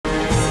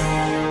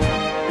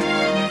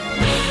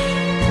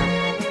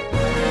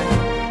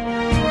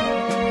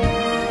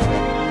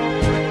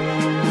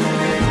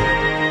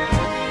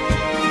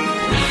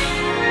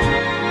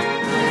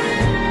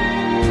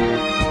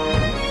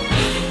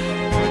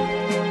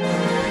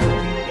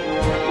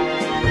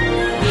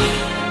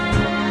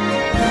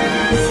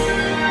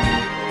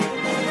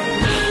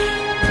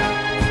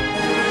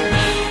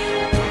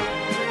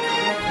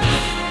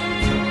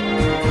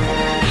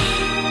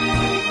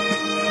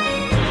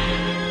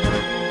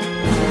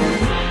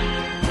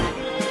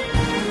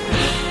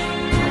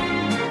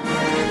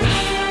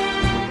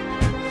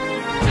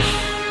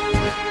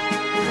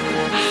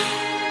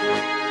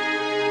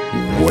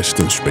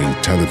Western Spring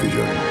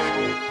Television.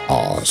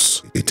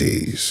 Ours it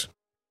is.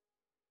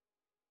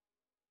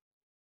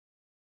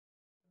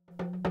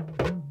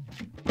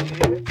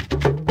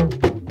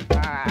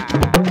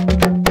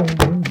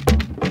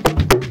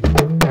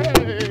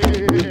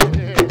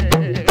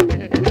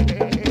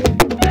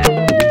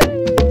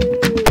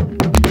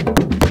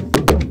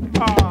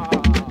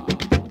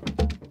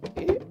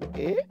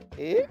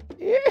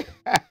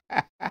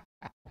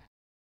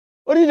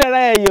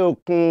 Onídàárà ẹyẹ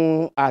òkun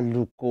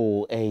àlùkò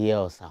ẹyẹ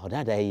ọ̀sà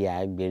ọ̀dàdà ẹyẹ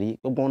àgbèrí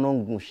gbogbo ọ̀nà ń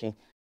gunṣin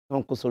tó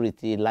ń kó sórí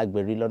ti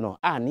lágbèrí lọ́nà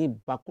àní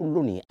bakú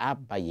lónìí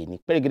àbàyè ní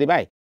pérégedé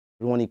báyìí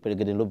bí wọ́n ní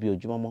pérégedé ló bí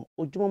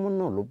ojúmọ́mọ́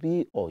náà ló bí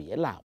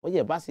ọ̀yẹ́là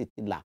bọ́yẹ̀ bá sì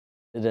ti là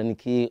dandan ni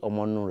kí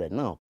ọmọ inú rẹ̀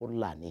náà kó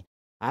là ní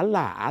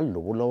àlà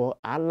àlòwó lọ́wọ́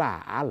àlà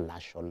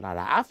àlàṣọ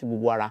lára á fi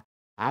gbogbo ara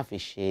á fi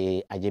ṣe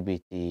ajẹ́bí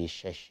ti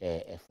ṣẹ̀ṣẹ̀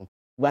ẹ̀fún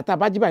ìgbà tá a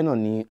bá jí báyìí náà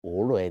ní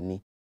òwúrọ̀ ẹni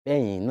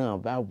bẹ́yìn náà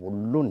bá wò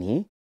lónìí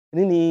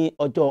ní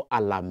ọjọ́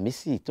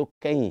àlàmísì tó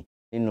kẹ́yìn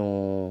nínú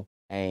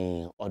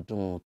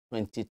ọdún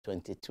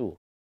 2022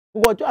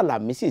 gbogbo ọjọ́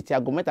àlàmísì tí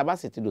aago mẹ́ta bá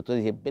sì ti lò tó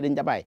ṣe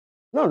bẹ́lẹ́njà báyìí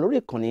náà lórí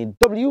ìkànnì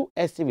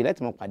WSTV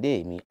láti mọ pàdé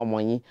mi ọmọ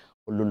yín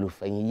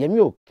olólùfẹ́ yín Yẹmí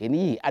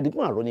Òkéníyì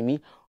Adigun Àrò ni mí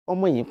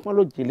ọmọ yìí pọ́n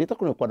ló jèlé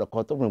tọkùnrin gbọdọ̀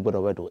kan tókùnrin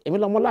gbọdọ̀ wẹ̀dọ̀ èmi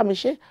lọ́mọ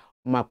Lámiṣẹ́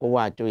ọmọ àpòwò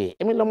àjọyè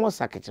èmi lọ́mọ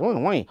Sàkìtì wọ́n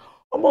yìí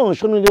ọmọ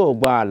òṣónú ilé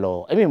ògbà àlọ́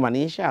èmi mà ní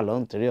iṣẹ́ àlọ́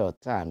nítorí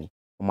ọ̀tá mi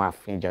ọmọ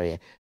àfihànjọyẹ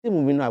tí mo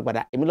mi nú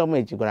agbada èmi lọ́mọ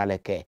Èjìgbọrà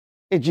lẹ̀kẹ̀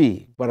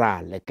Èjìgbọrà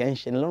lẹ̀kẹ̀ ń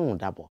ṣe ní lọ́rùn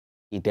dàbọ̀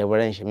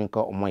ìdẹ̀wẹ̀rẹ̀ ń ṣe mí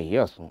kọ́ ọmọ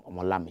ìyá ọ̀sùn ọmọ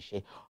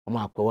Lámiṣẹ́ ọmọ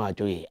àpòwò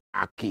àjọyè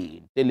àkè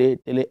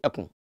délé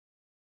ẹkùn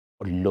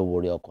olówó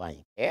orí ọkọ̀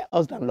Àyìnkẹ́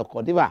husband lọkọ̀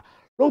díbà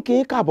ló ń kí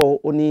yín káàbọ̀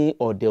ó ní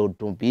ọ̀dẹ̀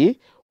òdùn bí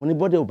ó ní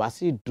bọ́dẹ̀ ò bá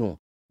sì dùn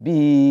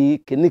bíi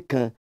kinní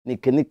kan ní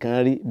kinní kan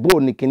rí bó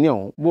ní kinní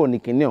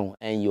ọ̀hún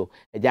ẹ̀yìn o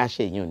ẹja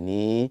ṣe èèyàn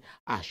ní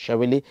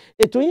àṣẹwélé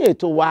ètò yín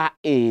ètò wa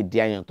Èdè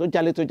Àyàn tó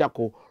jálé tó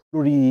jáko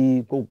lórí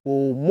gbogbo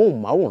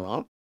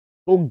móhùnmáwòrán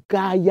tó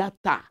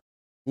gáyàtà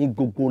ní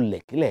gbogbo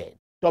lẹ̀kílẹ̀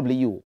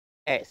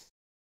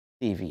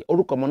WSTV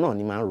orúkọ ọmọ náà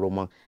ni máa ń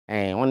romọ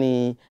wọ́n ní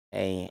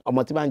ọmọ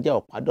tí bá ń jẹ́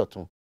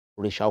ọ̀pá-dọ̀tun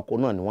òrìṣà oko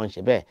náà ni wọ́n ń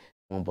ṣe bẹ́ẹ̀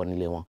wọ́n bọ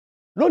nílé wọn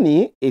lónìí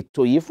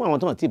ètò yìí fún àwọn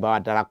tó ń tí bá wa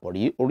darapọ̀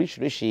rí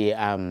oríṣiríṣi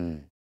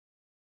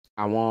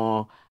àwọn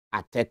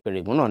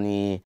àtẹ̀pẹ̀rẹ̀gùn náà ni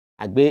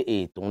àgbé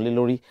ètò ńlé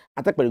lórí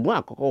àtẹ̀pẹ̀rẹ̀gùn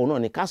àkọ́kọ́ òun náà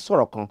ni ká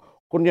sọ̀rọ̀ kan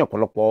kó ní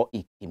ọ̀pọ̀lọpọ̀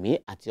ìkìmí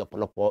àti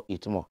ọ̀pọ̀lọpọ̀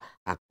ìtumọ̀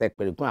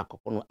àtẹ̀pẹ̀rẹ̀gùn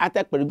àkọ́kọ́ nù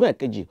àtẹ̀pẹ̀rẹ̀gùn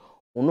ẹ̀kejì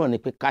òun náà ni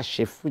pé ká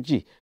ṣe fújì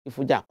kí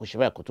fújì àkóṣe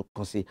báyìí kó tó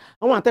kàn sí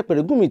àwọn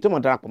àtẹ̀pẹ̀rẹ̀gùn mi tó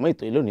mọ̀ darapọ̀ mọ́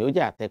ètò yìí lónìí ó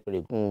jẹ́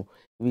àtẹ̀pẹ̀rẹ̀gùn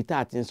ibi tá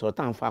a ti ń sọ̀rọ̀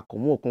tá à ń fa kò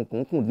mú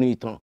òkùnkùn ní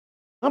ìtàn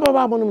wọn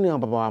bàbá mọ́nú mi ni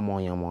wọn bàbá wa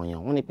mọ̀ọ̀yàn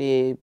wọ́n ní pé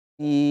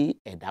tí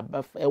ẹ̀dá bá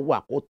fẹ́ wà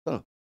kó tàn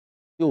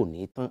tí ò ní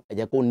tán ẹ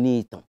jẹ́ kó ní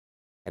ìtàn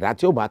ẹ̀dá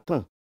tí ó bá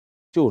tàn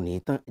tí ò ní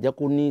tán ẹ jẹ́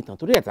kó ní ìtàn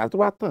torí ẹ̀dá tó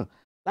bá tàn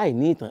láì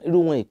ní ìtàn irú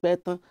wọn ìpẹ́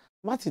tán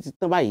má sì ti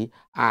tán báyìí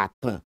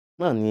àtàn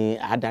náà ni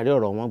àádarí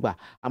ọ̀rọ̀ wọn gbà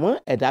àmọ́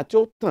ẹ̀dá tí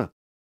ó tàn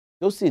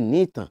tí ó sì ní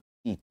ìtàn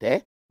ìtẹ́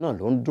náà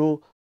ló ń dúró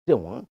dè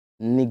wọ́n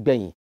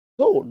nígbẹ̀yìn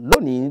tó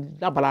lónìí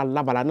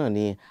lábala náà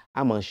ni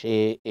a máa ṣe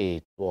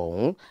ètò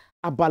ọ̀hún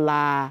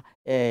abala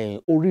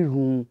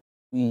orírun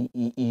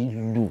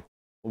ìlú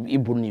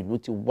ibo ni ìlú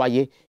ti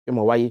wáyé yóò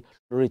máa wáyé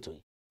lórí ètò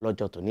yìí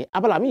lọ́jọ́ tòní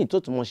abala míì tó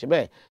tún mọ̀ ṣe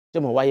bẹ́ẹ̀ tí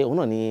ó máa wáyé òun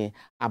náà ni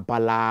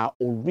abala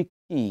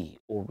oríkì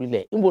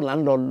orílẹ̀ níbo là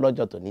ń lọ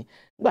lọ́jọ́ tòní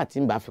nígbà tí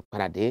n bá fi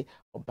padà dé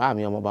ọba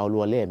mi ọmọọba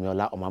Olúwọlé ẹ̀mí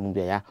ọlá ọmọ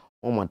amúbíẹ̀yà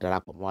wọ́n mọ̀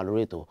darapọ̀ mọ́ wa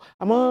lórí ètò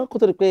àmọ́ kó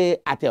tó di pé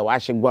àti ẹ̀wà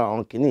ṣe gbọ́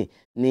àwọn kìíní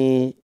ní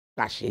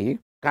kàṣe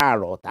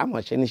káàrọ̀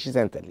táwọn ṣe ní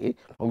ṣísẹ̀ntẹ̀lé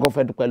ọgọ́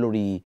fẹ́ dúpẹ́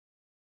lórí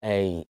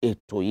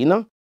ètò yìí ná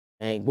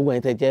gbogbo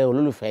ẹ̀yin tẹ́ jẹ́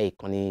olólùfẹ́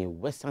ìkànnì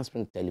Western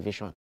Spring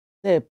Television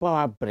tẹ́ ẹ bá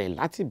wa bẹ̀rẹ̀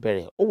láti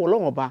bẹ̀rẹ̀ ó wọ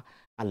Ọlọ́run ọba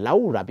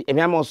aláwùrábí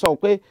ẹ̀mí àmọ́ sọ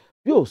pé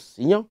bí ò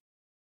síyán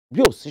bí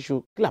ò síṣu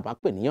kí là bá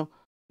pè níyán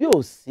bí ò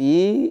sí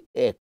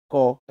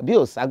ẹ̀kọ bí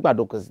ò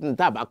ságbàdo kò sí ní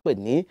tá a bá pè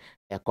ní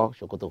ẹ̀kọ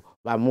ṣòkòtò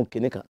bá mú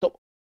kinní kan tó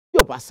bí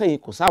ò bá sẹ́yìn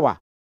kò sáwà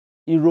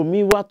ìròmí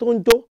wa tó ń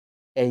jó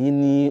ẹ̀yin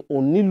ni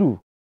onílù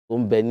tó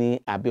ń bẹ ní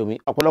abẹ́ omi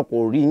ọ̀pọ̀lọpọ̀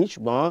orí yín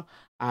ṣùgbọ́n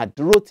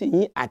àdúró tí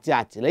yín àti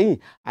àtìlẹ́yìn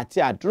àti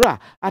àdúrà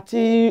àti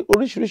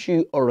oríṣiríṣi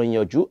ọ̀rọ̀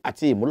ìyànjú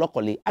àti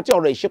ìmúlọ́kọ̀lé àti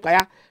ọ̀rọ̀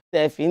ìṣípayá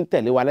tẹ́ fi ń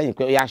tẹ̀lé wa lẹ́yìn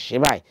pé ó yá ṣe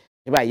báyìí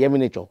Yẹmí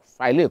nature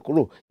fàílẹ̀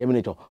kúrò Yẹmí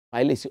nature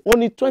fàílẹ̀ sí ó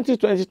ní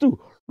 2022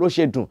 ló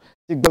ṣe dùn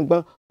tí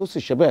gbọ́ngbọ́n tó sì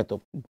ṣe bẹ́ẹ̀ tó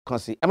kàn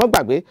sí ẹ má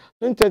gbàgbé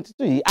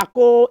 2022 yìí a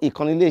kó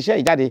ìkànnì iléeṣẹ́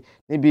ìjáde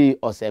níbi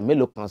ọ̀sẹ̀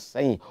mélòó kan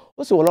sẹ́yìn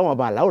ó sì wọ lọ́wọ́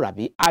ọba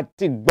aláwùrábí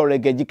àti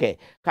gbọ́rẹ́gẹ́jíkẹ̀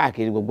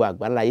káàkiri gbogbo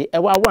àgbáńláyé ẹ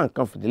wá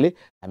nǹkan fìdílé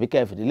àbí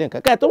kẹ́ ẹ fìdílé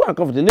nǹkan kẹ́ ẹ tó wá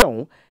nǹkan fìdílé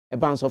ọ̀hún ẹ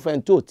bá ń sọ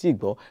fẹ́ni tó tí ì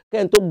gbọ́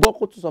kẹ́ni tó gbọ́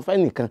kó tún sọ fẹ́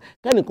nìkan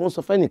kẹ́nìkan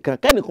sọ fẹ́ nìkan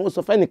kẹ́nìkan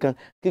sọ fẹ́ nìkan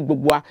kí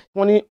gbogbo wa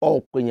wọ́n ní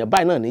ọ̀pọ̀ èèyàn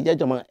báyìí náà ní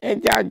jẹ́jọ́ mọ́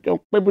ẹja jọ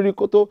pé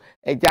bíríkótó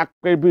ẹja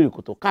pé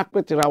bíríkótó ká pé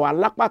tira wa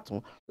lápàtún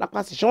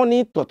lápàsí ṣé wọ́n ní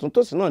tọ̀tún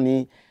tòsí náà ní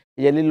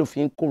ìyẹlé ló fi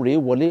ń kórè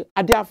wọlé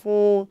adíá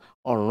fún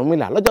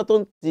Ọ̀rúnmìlà lọ́jọ́ tó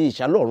ń ti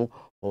ìṣàlọ́ ọ̀run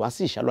kò wá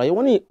sí ìṣàlọ́ ayé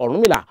wọ́n ní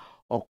Ọ̀rúnmìlà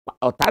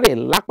ọ̀tárẹ̀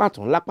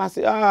lápàtún lápàsí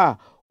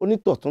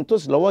onítọ̀tún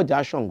tòsí lọ́wọ́ ọjà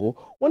Ṣàngó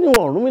wọ́n ní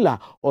wọn Ọ̀rúnmìlà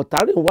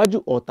ọ̀tárẹ̀ iwájú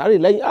ọ̀tárẹ̀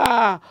lẹ́yìn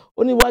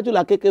oníwájú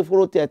la kéke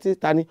fóró tiẹ̀ tí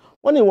ta ni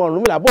wọ́n ní wọn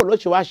Ọ̀rúnmìlà bó ló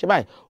ṣe wá ṣe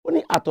báyìí ó ní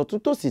àtọ̀tún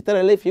tòsí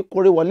tẹ́lẹ̀ fi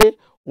kórè wọlé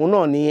òun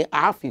náà ni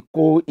a fi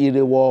kó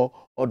ire wọ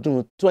ọdún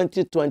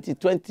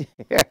 2023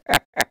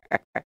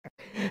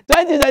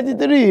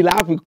 la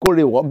fi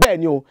kórè wọ bẹ́ẹ̀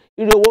ni o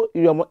ire owó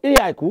ire ọmọ ire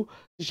àìkú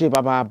ṣíṣe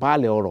bàbá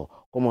baálẹ̀ ọ̀rọ̀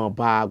kó mọ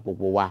bá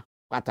gbogbo wa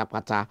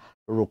pátápátá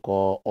lórúkọ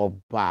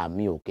ọba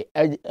mi òkè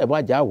ẹ bá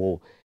jà wò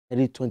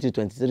ẹni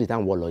 2023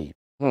 táwọn wọ lọ yìí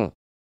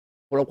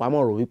ọ̀pọ̀lọpọ̀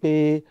àmọ́ rò wípé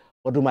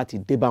ọdún bá ti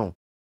dé báwọn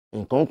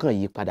nǹkan kan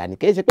yí padà ní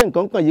kì í ṣe pé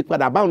nǹkan kan yí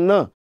padà báwọn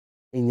náà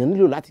èèyàn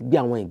nílò láti gbé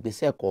àwọn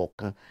ìgbésẹ̀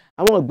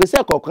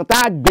kọ̀ọ̀kan tá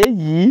a gbé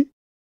yìí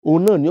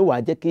òun náà ni ó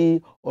wàá jẹ́ kí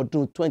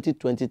ọdún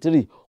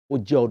 2023 ó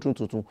jẹ́ ọdún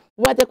tuntun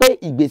wá jẹ́ pé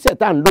ìgbésẹ̀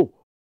tá à ń lò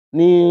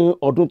ní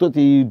ọdún tó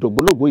ti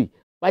dògbólógbò yìí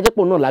wá jẹ́ pé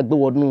òun náà la gbé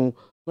wọdún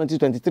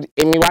 2023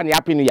 èmi wá ní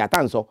happy new year tá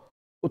à ń sọ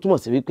ó túmọ̀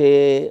sí wípé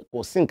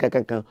kò sí nǹkan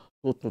kankan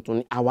tó tuntun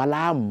ní àwa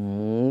la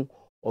mú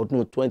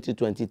ọdún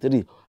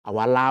 2023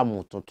 àwa la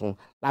mú tuntun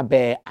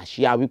lábẹ́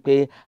àṣìá wípé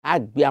a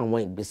gbé àwọn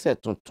ìgbésẹ̀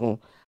tuntun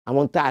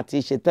àwọn tá a ti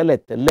ṣe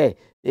tẹ́lẹ̀tẹ́lẹ̀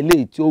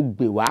eléyìí tí ó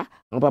gbé wá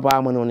àwọn bàbá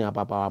wa mọ́ ní àwọn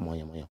bàbá wa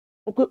mọ̀yànmọ̀yàn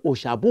ó pé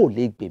òṣàbò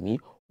lè gbè mí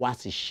wá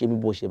sì ṣe mí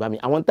bó ṣe bá mi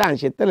àwọn tá à ń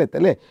ṣe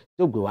tẹ́lẹ̀tẹ́lẹ̀ tí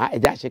ó gbé wá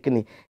ẹja ṣe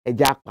kíni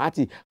ẹja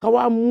pàtì ká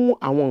wá mú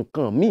àwọn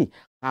nǹkan míì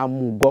ká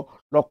mú gbọ́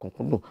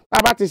lọ́kùnkúndùn tá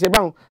a bá ti ṣe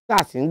báwọn tá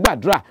a sì ń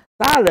gbàdúrà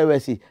tá a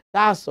rẹ̀wẹ̀sì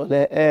tá a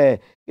sọ̀lẹ̀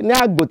ní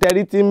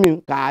àgbòtẹ́rí tí mi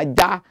kà á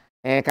já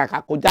kàkà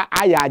kó já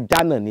àyà ajá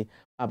náà ni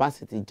bàbá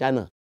sì ti já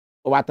náà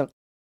ó wá tán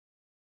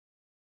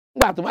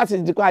nígbà tó bá sì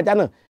di kó ajá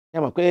náà ẹ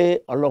mọ̀ pé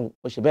ọlọ́run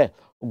ó ṣe bẹ́ẹ̀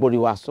ó gbórí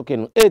wa sókè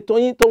nù ètò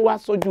yín tó ń wá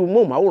sójú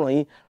móhùnmáwòrán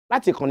yín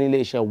láti ìkànnì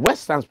iléeṣẹ́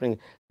Western Spring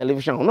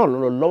Television náà ló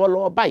lọ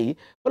lọ́wọ́lọ́wọ́ báyìí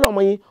pẹ̀lú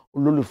ọmọ yín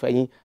olólùfẹ́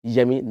yín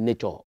Yẹmí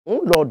Nature ń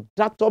lọ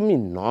dátọ́ mi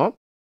ná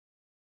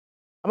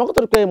àmọ́ kó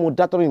tó di pé mo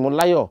dátọ́ mi mo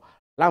láyọ̀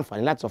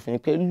láǹfààní láti sọ fún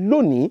yín pé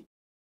lónìí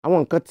àwọn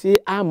nǹkan tí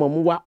a mọ̀ mú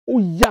wá ó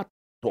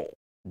yàtọ̀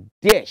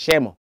díẹ̀ ṣẹ́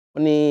mọ̀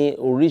wọ́n ní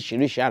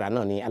oríṣiríṣi àrà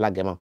náà ní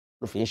alágẹmọ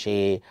ló fi ń ṣe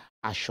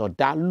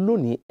àṣọdá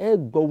lónìí ẹ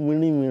gbọ́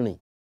wìrìwìrì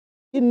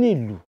kí ni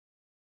ìlú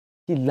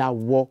kí la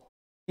wọ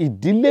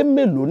ìdílé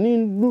mélòó ní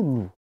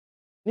lùlù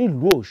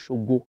nílùú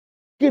Òṣogbo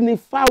kí ni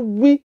fá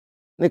wí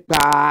nípa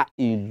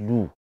ìlú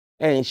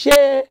ṣé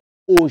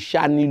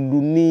òòṣà nílù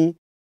ni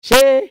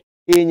ṣé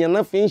èèyàn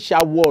náà fi ń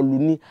ṣàwọ̀lù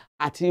ni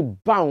àti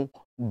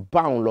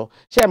báwọn lọ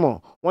ṣé mọ̀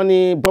wọ́n ní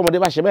bọ́mọdé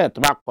bá ṣe bẹ́ẹ̀ tó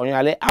bá kọyún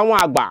alẹ́ àwọn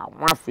àgbà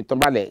wọn á fi tán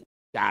balẹ̀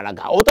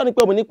gàràgà òótọ́ ni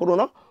pé omi ní koro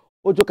náà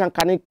ojú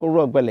kankan ní koro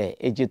ọ̀gbẹlẹ̀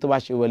èjì tó bá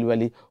ṣe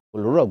wẹliwẹli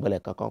olóró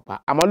ọ̀gbẹlẹ̀ kankan pa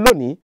àmọ́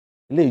lónìí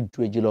ilé ìju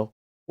èjì lọ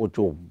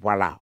ojú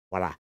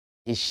wàràwàrà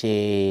ìṣe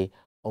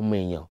ọmọ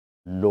èèyàn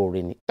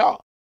lóore ni tọ́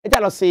ẹ já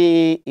lọ sí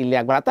ilé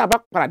agbára tá a bá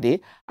paradé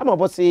a máa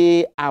bọ́ sí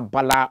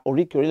abala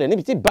oríkì orílẹ̀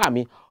níbi tí bá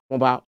mi wọn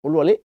bá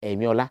Olúwọlé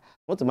ẹ̀mí ọlá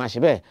wọ́n ti máa ṣe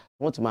bẹ́ẹ̀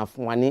wọ́n ti máa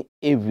fún wa ní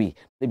ewì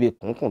níbi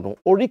kùnkùndùn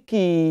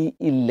oríkì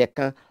ilẹ̀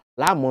kan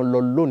láàmú lọ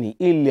lónìí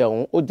ilẹ̀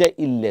ọ̀hún ó jẹ́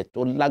ilẹ̀ tó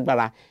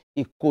lágbára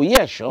Ìkòyí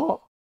Ẹ̀ṣọ́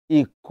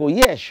Ìkòyí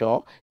Ẹ̀ṣọ́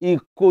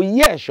Ìkòyí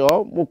Ẹ̀ṣọ́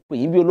mo pè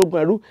yín bí ológun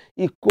ẹrú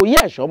Ìkòyí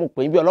Ẹ̀ṣọ́ mo pè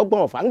yín bí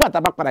ọlọ́gbọ́n ọ̀fà nígbà tá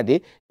a bá padà dé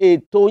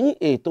ètò yín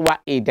ètò wa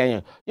Ede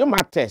Ayan yóò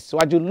máa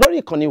tẹ̀síwájú lórí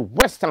ìkànnì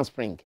Western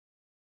Spring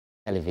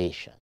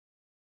Television.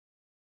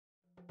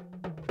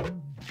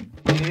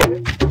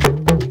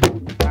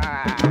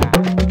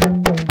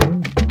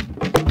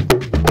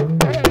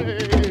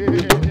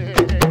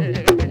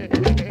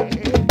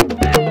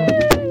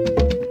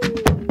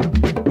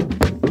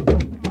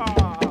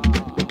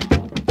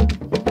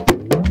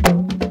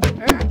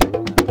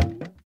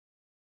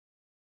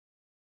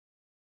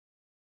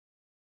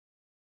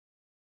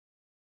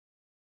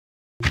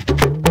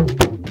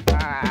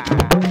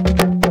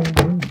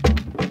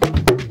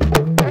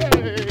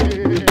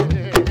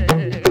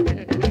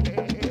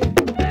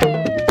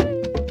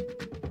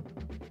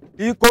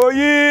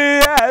 Ìkòyí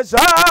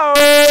Ẹ̀ṣọ́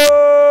o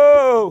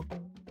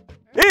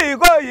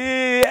Ìkòyí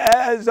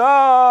Ẹ̀ṣọ́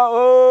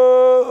o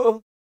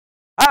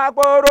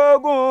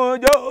àpòrógùn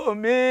jò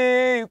mí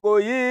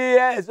Ìkòyí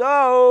Ẹ̀ṣọ́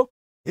o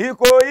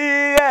Ìkòyí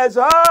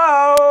Ẹ̀ṣọ́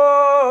o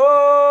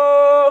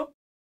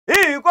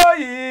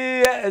Ìkòyí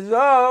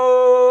Ẹ̀ṣọ́ o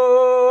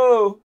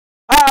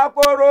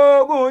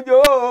àpòrógùn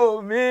jò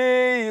mí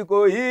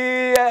Ìkòyí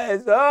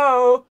Ẹ̀ṣọ́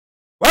o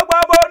gbogbo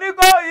ọmọ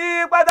Oníkòyí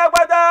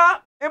pátápátá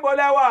níbo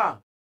lẹ wà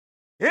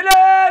ilé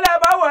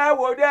lẹ́bàwọ̀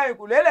ẹ̀wò dẹ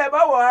ìkùlé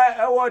lẹ́bàwọ̀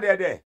ẹ̀wọ̀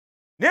dẹ̀dẹ̀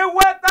ní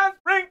Western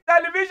Spring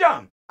Television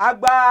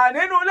àgbà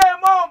nínú ilé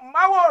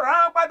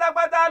máwòrán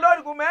pátápátá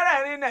lórígun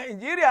mẹ́rẹ̀ẹ̀rin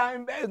Nàìjíríà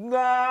ńbẹ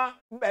gan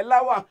ńbẹ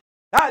láwà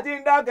láti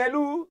ń dá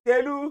kẹlú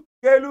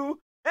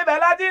ibẹ̀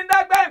láti ń dá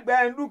gbẹ̀ngbẹ̀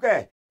ńdúkẹ̀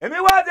èmi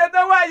wá ṣe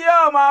tó wáyé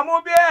ọmọ àmú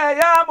bí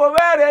ẹ̀yà mo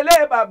fẹ́rẹ̀ lé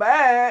bàbá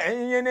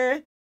ẹ̀yìn ni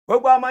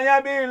gbogbo ọmọ yẹn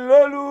bí ń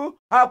lólú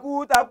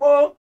akútapó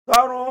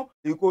tọrùn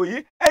Ìkòyí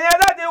ẹ̀yẹn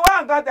láti wá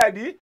nǹkan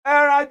tẹ̀dí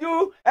ẹranjú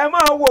ẹ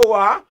máa wò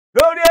wá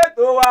lórí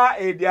ètò wa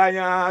Ede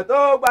Ayan tó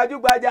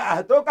gbajúgbajà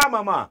tó kà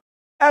mọ̀mọ̀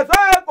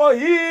Ẹ̀ṣọ́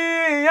Ìkòyí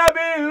ìyẹn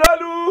bí ń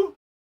lólú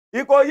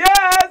Ìkòyí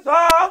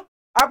Ẹ̀ṣọ́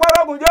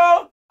àpọ̀rọ̀gùnjó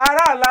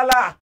ará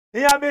àlàlà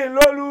ìyẹn bí ń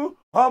lólú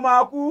ọmọ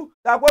akú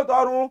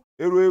tapótọrùn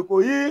èrò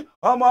Ìkòyí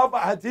ọmọ ọfà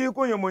àti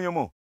ikú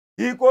yìnmùyìnmù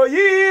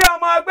Ìkòyí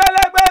ọmọ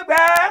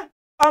gbẹlẹgbẹgbẹ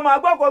ọmọ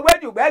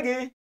agbókògbéjùgbẹ́gi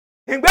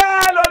ìgbẹ́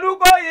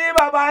lolúkòyí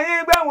bàbá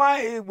yín gbé wọn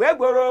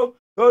ìgbégbòrò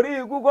torí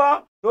ikú kọ́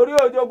torí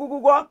òjò kúkú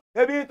kọ́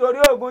ebi torí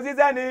ogun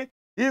ṣíṣẹ́ ni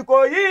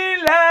Ìkòyí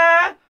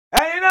ilẹ̀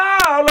ẹ̀yin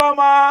náà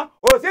lọ́mọ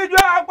òṣìjú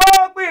àpò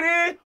pìrì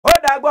ó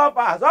dàgbọ́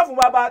fà sọ́fún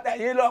bàbá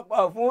tẹ̀yìn lọ́pọ̀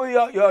fún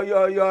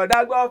yọ̀yọ̀yọ̀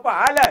dàgbọ́ fà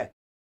á lẹ̀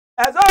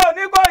ẹ̀sọ́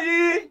Oníkòyí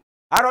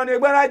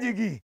àrọ̀nìgbẹ́ra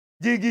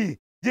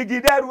jìgì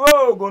dẹ́rù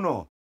oògùn nù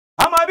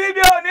ọmọ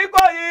bíbí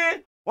Oníkòyí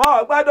wọn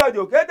ò gbọ́dọ̀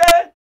jò kété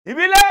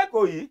ìbílẹ̀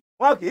Ìkòyí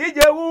wọn kì í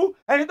jẹ́wú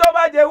ẹni tó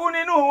bá jẹ́wú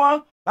nínú wọn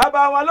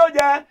bàbá wọn ló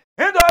jẹ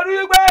nítorí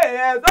pé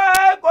ẹ̀sọ́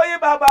Ìkòyí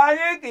bàbá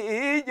yín kì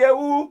í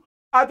jẹ́wú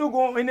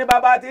atúgùn ni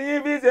bàbá tí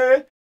yín fi ṣe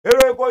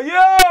èrò Ìkòyí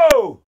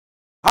o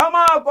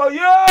ọmọ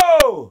Ìkòyí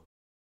o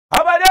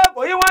ọbàdé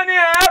Ìkòyí wọn ní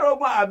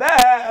ẹ̀rọ̀gùn àbẹ́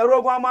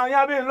ẹ̀rọ̀gùn ọmọ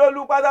yẹn bí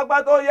lólú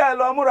pátápátá ó yẹ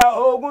lọ múra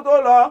ogun tó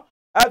lọ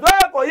ẹ̀sọ́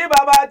Ìkòyí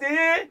bàbá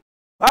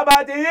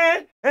tí yín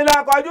ìlà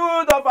kọjú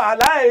tọfà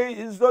láì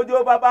ìsojo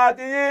bàbá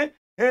tí yín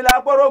ìlà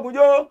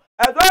porogunjo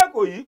ẹ̀sọ́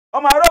Ìkòyí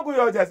ọmọ arógun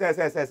yọ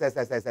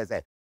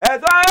ṣẹ̀ṣẹ̀ṣẹ̀ṣẹ̀ṣẹ̀ṣẹ̀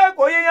ẹ̀sọ́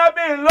Ìkòyí yan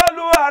bí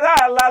lólú ara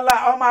àlàlà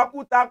ọmọ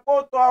akúta kó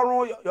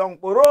tọrun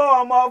yọ̀ǹpòrò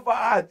ọmọ ọfà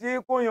àti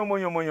kún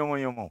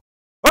yùmùyùmùyùmùyùmù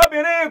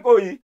obìnrin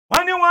Ìkòyí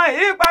wọn ní wọn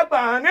yìí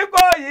pàgbọ̀n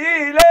n'Ìkòyí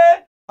ilé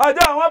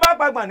ọjọ́ wọn bá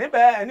pàgbọ̀n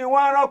níbẹ̀ ni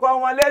wọ́n rọ́kọ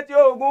wọn létí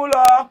ogun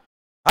lọ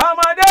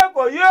ọmọdé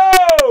Ìkòyí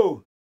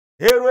o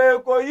èrò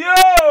Ìkòyí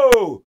o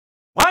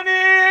wọ́n ní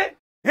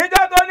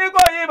ìjọ tó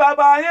n'Ìkòyí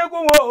bàbá yín kú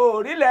wọn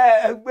ò rílẹ̀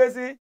gbé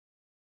sí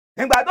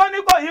ìgbà tó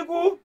n'Ìkòyí kú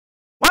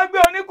wọ́n gbé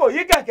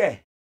Oníkòyí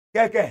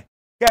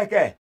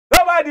kẹ̀kẹ́ ló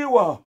bá di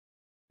wọ̀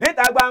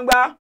níta gbangba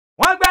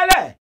wọ́n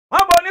gbẹ́lẹ̀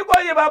wọ́n bo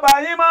Oníkòyí bàbá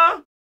yín mọ́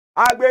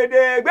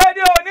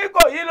àgbèdègbèdè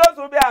Oníkòyí ló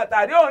sùn bí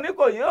àtàrí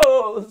Oníkòyí ò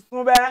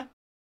sùn bẹ́ẹ̀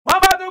wọ́n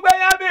bá tún gbé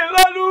yán bí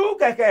lólú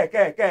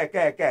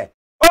kẹ̀kẹ́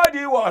ó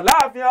di wọ̀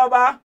láàfin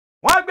ọba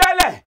wọ́n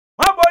gbẹ́lẹ̀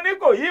wọ́n bo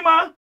Oníkòyí mọ́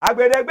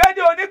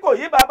àgbèdègbèdè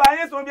Oníkòyí bàbá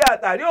yín sùn bí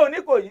àtàrí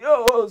Oníkòyí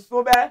ò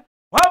sùn bẹ́ẹ̀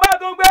wọ́n bá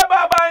tún gbé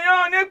bàbá yín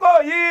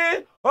Oníkòyí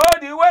ó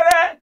di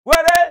wẹ́rẹ́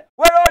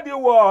ó di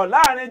wọ̀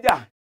láàrin jà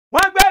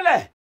wọ́n gbẹ́lẹ̀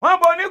wọ́n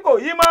bo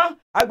Oníkòyí mọ́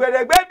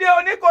àgbèdègbèdè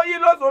Oníkòyí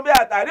ló sùn bí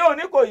àtàrí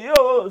Oníkòyí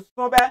ò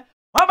sùn bẹ́ẹ̀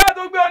wọ́n bá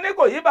tún gbé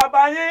Oníkòyí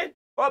bàbá yín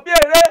bí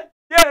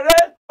eré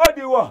ó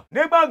di wọ̀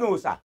ní gbọ̀ngàn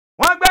òòṣà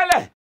wọ́n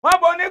gbẹ́lẹ̀ wọ́n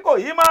bo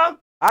Oníkòyí mọ́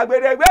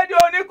àgbèdègbèdè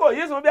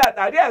Oníkòyí sùn bí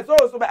àtàrí ẹ̀sọ́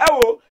òsùn bẹ́ẹ̀ ẹ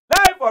wò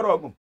láì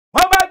fọ̀rọ̀gùn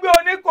wọ́n bá gbé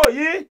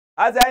Oníkòyí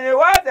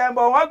àtẹ̀yìnwá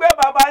àtẹ̀ǹbọ̀ wọ́n gbé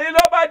bàbá yín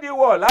ló bá di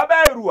wọ̀ lábẹ́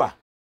ìrùwà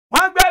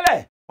wọ́n gbẹ́lẹ̀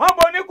wọ́n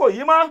bo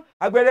Oníkòyí mọ́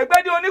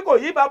àgbèdègbèdè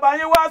Oníkòyí bàbá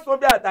yín wá sùn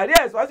bí àtàrí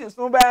ẹ̀sọ́ sì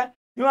sùn bẹ́ẹ̀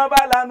bí wọ́n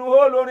bá lanu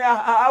ó lórin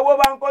àwo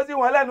bá ń kó sí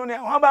wọn lẹ́nu ni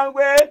wọ́n bá ń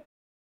gbé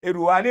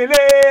èrùwà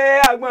nílé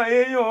àgbọ̀n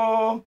eyín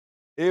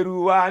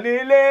èrùwà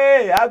nílé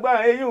àgbọ̀n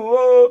eyín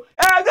o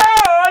ẹgbẹ́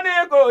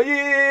Oníkòyí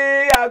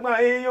àgbọ̀n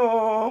eyín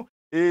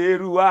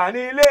èrùwà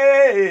nílé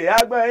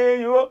àgbọ̀n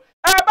eyín o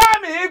ẹ bá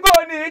mi kó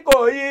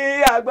Oníkòyí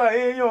àgbọ̀n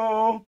eyín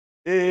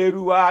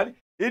èrùwà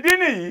ìdí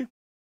nìyí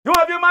tí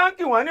wọ́n fi máa ń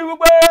kì wọ́n ní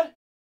wípé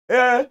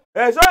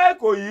ẹ̀ṣọ́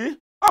Ìkòyí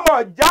ọmọ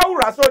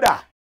jáwùrà sódà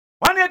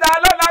wọ́n ní ta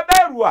ló lábẹ́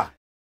ìrùwà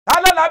ta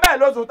ló lábẹ́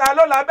lóṣù ta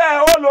ló lábẹ́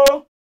òòlò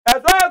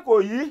ẹ̀ṣọ́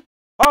Ìkòyí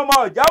ọmọ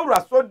ìjáwùrà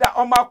sódà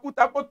ọmọ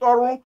akútakó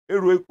tọrun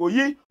èrò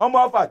Ìkòyí ọmọ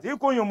ọfà tí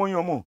kún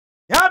yùmùyùmù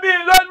yán bí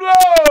lólú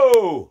o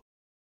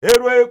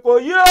èrò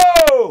Ìkòyí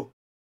o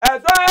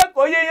ẹ̀ṣọ́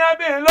Ìkòyí yán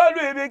bí lólú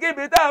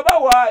ibikíbi tá a bá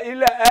wà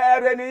ilẹ̀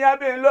ẹ̀rẹ̀ ni yán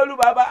bí lólú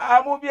bàbá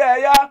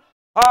amúbíẹ̀yà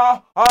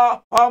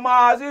ọmọ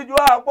àṣìjú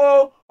àpò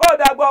ó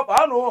dàgbọ́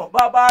fàánù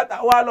bàbá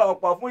tàwa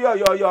lọ̀pọ̀ fún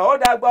yọ̀yọ̀yọ̀ ó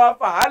dàgbọ́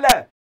fàálẹ̀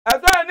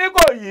ẹ̀ṣọ́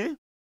Oníkòyí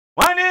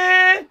wọ́n ní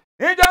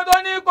ìjọ tó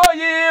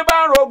Oníkòyí bá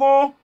ń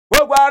rogun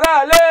gbogbo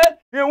aráalé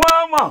ni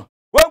wọ́n mọ̀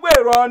gbogbo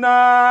èrò ọ̀nà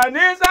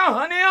ní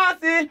sáhàn ní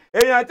ọ̀sìn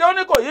èèyàn tí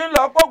Oníkòyí ń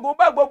lọ kógun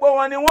bá gbogbo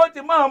wọn ni wọ́n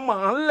ti máa mọ̀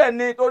ńlẹ̀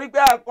ni torí pé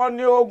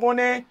akọni ogun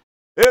ni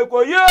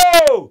Ìkòyí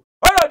o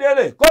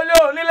ọ̀rọ̀dẹ̀lẹ̀ kólé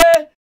onílé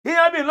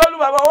kíyan bí lólú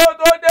bàbá owó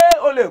tó dé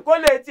olè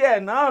kólé tiẹ̀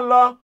náà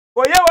lọ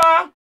kò yé wa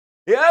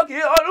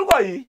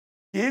Olúkòyí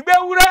kì í gbé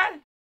wúrẹ́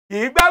kì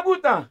í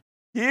gbágùtàn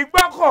kì í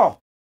gbọ́kọ̀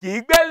kì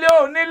í gbélé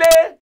onílé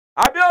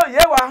àbí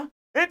òye wa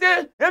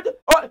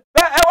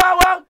ẹ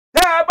wá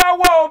tẹ́ ẹ bá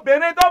wọ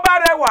obìnrin tó bá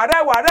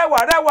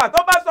rẹwà tó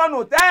bá sọnù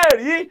tẹ́ ẹ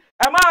rí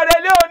ẹ máa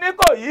relé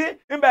Oníkòyí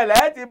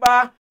ìbẹ̀lẹ̀ ti ba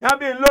yan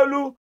bí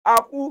lólú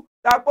akú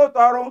takó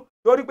tọrun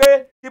torí pé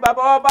tí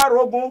bàbá wọn bá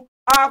rogun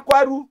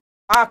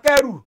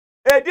akẹrù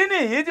èdí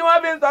nìyí tí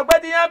wọ́n fi ń sọ pé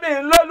tí yan bí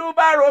lólú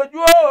bá rojú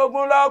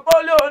oògùn lọ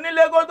kólé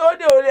onílé kó tó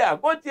dé olè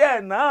àkótí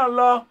ẹ̀ náà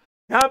lọ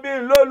yan bí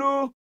lólú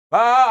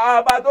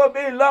bàbá tó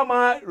bí lọ́mọ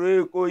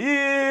Ìkòyí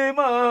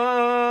mọ̀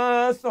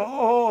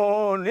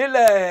sùn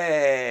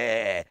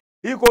nílẹ̀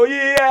Ìkòyí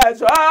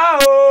ẹ̀ṣọ́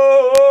o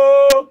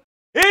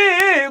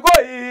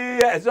Ìkòyí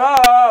ẹ̀ṣọ́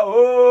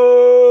o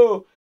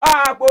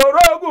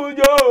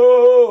àpòrógùnjò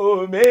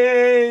mi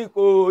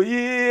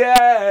Ìkòyí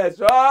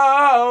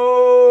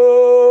ẹ̀ṣọ́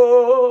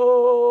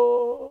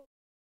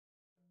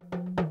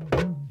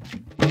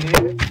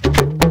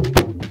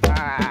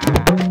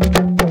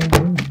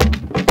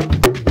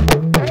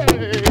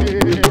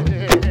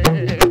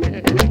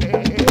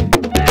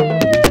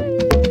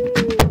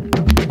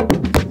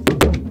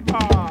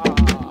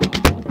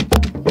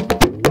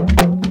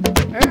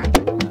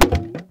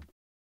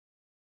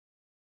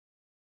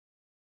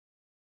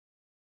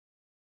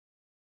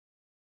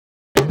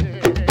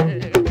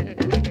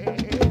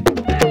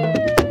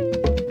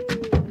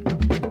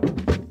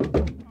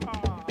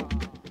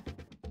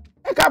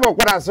káàbọ̀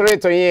padà sórí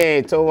ètò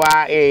yẹn ètò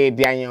wa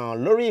Ede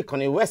Ayan lórí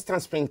ìkànnì Western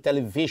Spring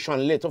Television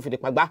lè tó fìdí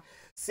pagbá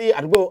sí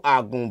àdúgbò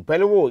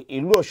Àgùnbẹ́lówò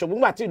ìlú Òṣogbo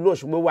nígbà tí ìlú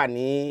Òṣogbo wà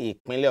ní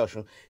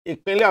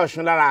ìpínlẹ̀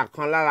Ọ̀ṣun lára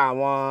kan lára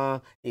àwọn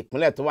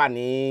ìpínlẹ̀ tó wà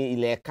ní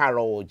ilẹ̀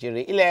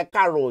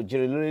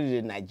Káàárọ̀-Oòjíire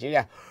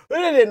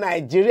lórílẹ̀-èdè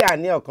Nàìjíríà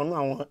ní ọ̀kan náà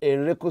àwọn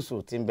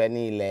erékùṣù tí ń bẹ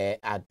ní ilẹ̀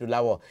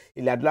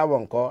adúláwọ̀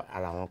ńkọ́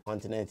ara àwọn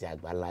kọ́ńtínẹ́ǹtì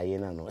àgbáláyé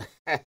náà nù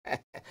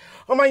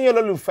ọmọ yín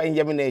olólùfẹ́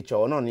Yẹmí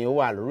Nature náà ni ó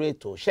wà lórí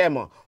ètò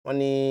ṣẹ́mọ̀ wọ́n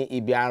ní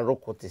ibi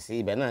àròkò tì sí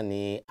ibẹ̀ náà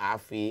ni a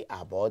fi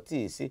àbọ̀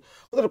tì sí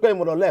ó tó di pé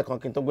mo lọ lẹ́ẹ̀kan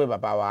kí n tó gbé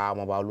bàbá wa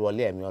ọmọọba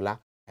Olúwọlé Ẹ̀míọlá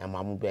ẹ̀mọ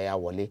amúbẹ́yà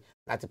wọlé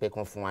láti pé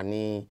kán fún wa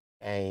ní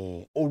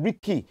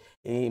oríkì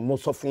mo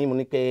sọ fún yín mo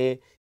ní pé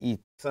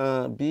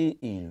ìtàn bí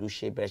ìlú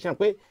ṣe bẹ̀rẹ̀ ṣe hàn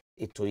pé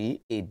ètò yìí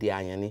Ede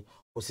Ayan ni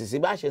kò sì sí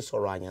bá ṣe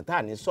sọ̀rọ̀ àyàn tá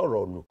à ní sọ̀rọ̀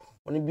òlù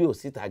wọn ní bí ò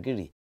sí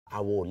tàgìrì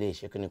àwọ̀ ò lè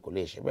ṣe kí ni kò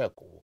lè ṣe bẹ́ẹ̀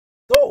kò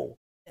tó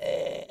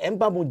ẹ̀ ń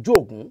bá mo jó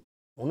ògún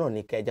òun náà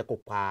ní kẹ́ ẹ jẹ́ kó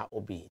pa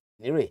obì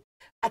nírè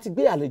a ti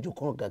gbé àlejò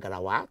kan gàgàrà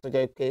wá tó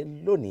jẹ́ pé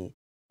lónìí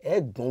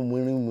ẹ gbọ́n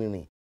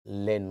wìrìwìrì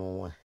lẹ́nu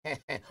wọn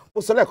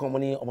mo sọ lẹ́ẹ̀kan mo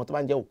ní ọmọ tó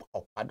bá ń jẹ́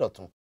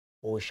Ọ̀pádọ̀tun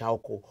òòṣà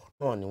oko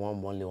náà ni wọ́n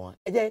mọ́lé wọn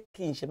ẹ jẹ́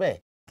kí n ṣe bẹ́ẹ̀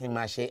kí n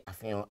máa ṣe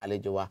àfihàn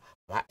àlejò wa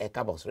bá ẹ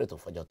káàbọ̀ sórí ètò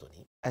fọjọ́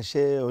tòní. ẹ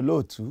ṣé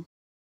olóòtú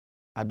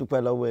adúpẹ́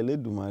lọ́wọ́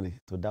Elédùmarè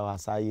tó dá wa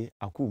sáyé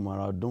àkú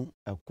ìmọ̀ràn ọdún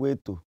ẹ̀kú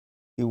ètò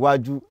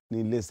iwájú ní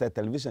iléeṣẹ́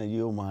tẹlifíṣàn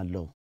yìí ó máa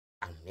lọ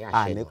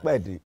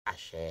ànípẹ̀dín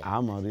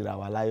àmọ́ ríra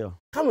wa láyọ̀.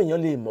 káwọn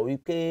èèyàn lè mọ̀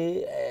wípé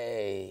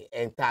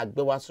ẹ̀ ń tá a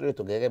gbé wá sórí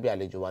ètò gẹ́gẹ́ bí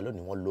àlejò wa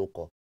lónìí wọ́n ló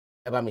kọ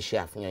ẹ bá mi ṣe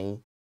àfihàn yín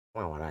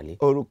fún àwọn aráalé.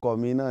 orúkọ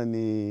mi náà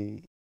ni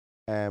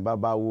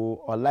babawo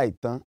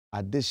Ọláìtàn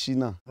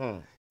Adésínà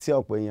tí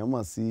ọ̀pọ̀ èèyàn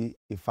mọ̀ sí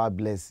Ifá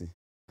Blessing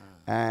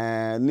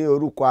ní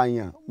orúkọ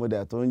Àyàn mo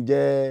dẹ̀ tó ń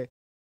jẹ́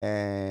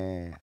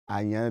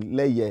Àyàn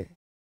lẹ́yẹ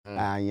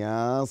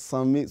Àyàn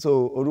Sanmi so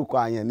orúkọ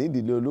Àyàn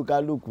nídìílé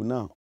olúkálùkù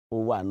náà ó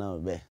wà náà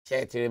bẹ́ẹ̀. ṣé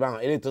ẹ ti rí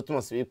báwọn eléyìí tó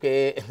túmọ̀ sí wípé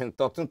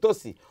tọ̀tún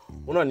tòsì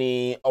òun náà ni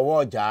ọwọ́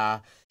ọjà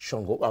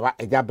Ṣàngó bàbá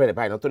ẹja bẹ̀rẹ̀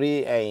báyìí nítorí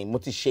mo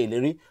ti ṣe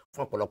ìlérí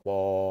fún ọ̀pọ̀lọpọ̀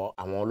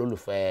àwọn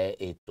olólùfẹ́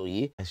ètò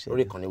yìí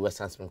lórí ìkànnì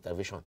Western Spring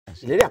Television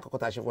ìlérí àkọ́kọ́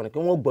tá a ṣe fún ọ ni pé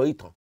wọ́n gbọ́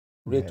ìtàn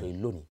lórí ètò yìí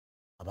lónìí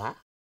bàbá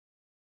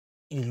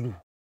ìlú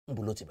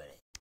níbo ló ti bẹ̀rẹ̀.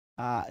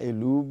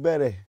 ìlú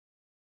bẹ̀rẹ̀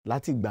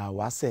láti gbà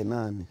wáṣẹ̀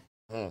náà ni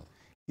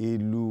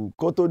ìlú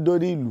kó tó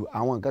dórí ìlú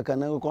àwọn nǹkan kan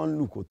náà kọ́ ń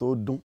lù kó tó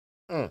dún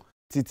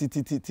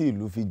títí tí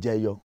ìlú fi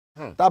jẹyọ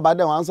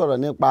tábàdàn wa ń sọ̀rọ̀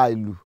nípa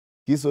ìlú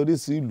kì í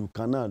soríṣi ìlú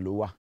kan náà ló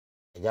wà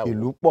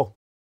ìlú pọ̀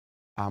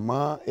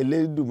àmọ́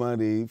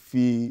Elédùmarè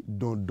fi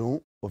dùndún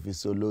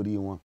òfìsò lórí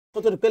wọn.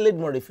 kó tó di pé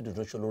Elédùmarè fi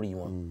dùndún ṣe lórí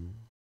wọn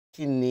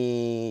kí ni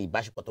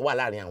ìbáṣepọ̀ tó wà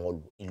láàrin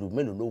àwọn ìlú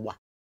mélòó ló wà.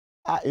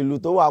 ìlú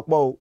tó wà pọ̀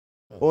o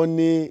ó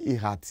ní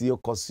ìhà tí ó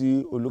kọ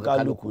sí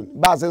olúkálùkù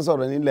bá a ṣe ń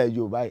sọ̀rọ̀ nílẹ̀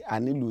Yorùbá a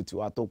nílùú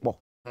tiwa tó pọ̀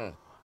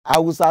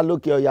Haúsá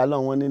lókè ọya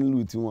lọ́wọ́ wọn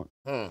nílùú tiwọn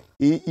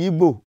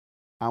Ìgbò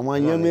àwọn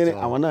Yẹ́mẹ́rẹ́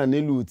àwọn náà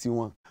nílùú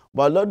tiwọn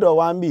bọ̀ lọ́dọ̀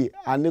wa ń bì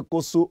a ní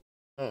Kóso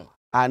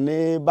a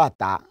ní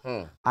Bàtà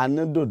a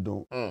ní Dòdò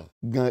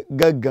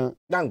gángan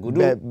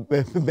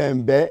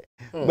bẹ̀m̀bẹ́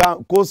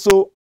Kóso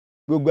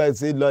gbogbo ẹ̀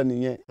ṣe lọ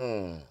nìyẹn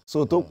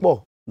so tó pọ̀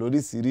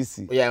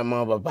lóríṣiríṣi. ó yẹ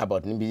mọ bàbá bọ̀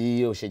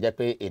níbi ó ṣe jẹ́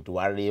pé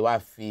Èdùwàrè wá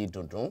fi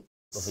dùndún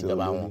ló fi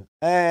jọba wọn.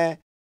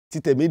 ti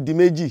tèmi di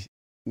méjì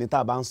ní tá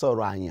a bá ń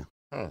sọ̀rọ̀ Àyàn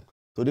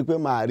torí pé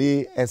màá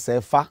rí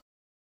ẹsẹ̀ Fá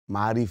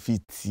màá rí fi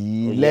tì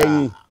í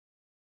lẹ́yìn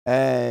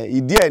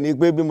ìdí ẹ̀ ni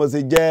pé bí mo ṣe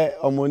jẹ́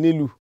ọmọ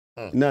onílù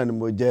náà ni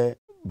mo jẹ́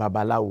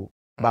babaláwo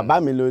bàbá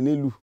mi ló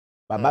nílù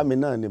bàbá mi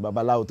náà ni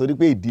babaláwo torí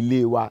pé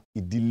ìdílé wa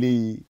ìdílé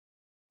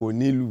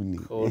onílù ni.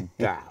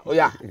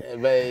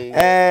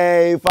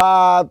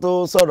 Ifá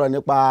tó sọ̀rọ̀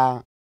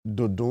nípa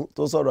dùndún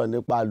tó sọ̀rọ̀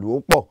nípa lù ó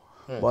pọ̀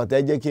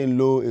bọ̀tẹ́ jẹ́ kí n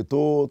lo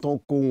ètò tó ń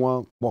kó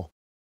wọn pọ̀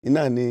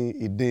iná ni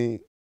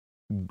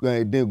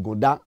ìdin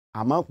gúndá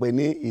àmọ́ pé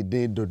ní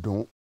ìdin dùndún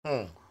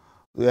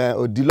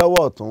òdì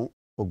lọ́wọ́ ọ̀tún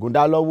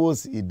ògúndá lọ́wọ́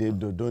òsì ìdin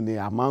dùndún ni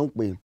a máa ń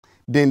pè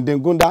dìndín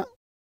gúndá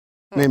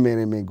ní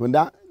mìrìnmì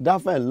gúndá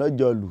dáfẹ́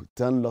lọ́jọ́ lù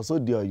tí wọ́n lọ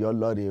sóde Ọ̀yọ́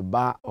lọ rè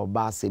bá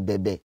ọba ṣe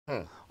bẹ̀bẹ̀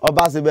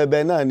ọba ṣe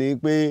bẹ̀bẹ̀ náà ni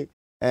pé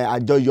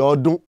àjọyọ̀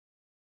ọdún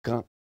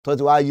kan tó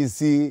ti wá yí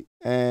sí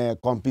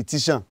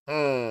competition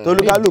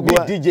tolúkálùkù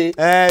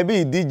bí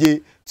ìdíje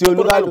tí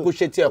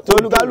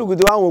olúkálùkù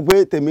ti wá wọn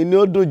pé tèmi ni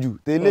ó dùn jù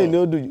tẹ́lẹ̀ ni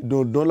ó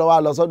dùn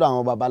lọ́wọ́ lọ sọ́dọ̀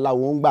àwọn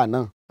babaláwo ń gbà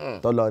náà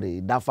tọ́lọ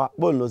rè dáfá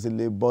bóun ló sì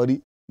lè borí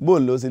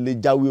bóun ló sì lè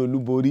jáwé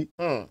olúborí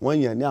wọ́n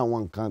yàn ní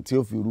àwọn nǹkan tí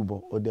ó fi rúbọ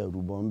ó dẹ̀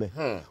rúbọ ńbẹ̀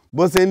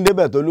bó ṣe ń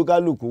débẹ̀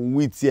tolúkálùkù ń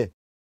wí tiẹ̀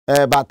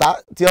bàtà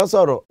tí ó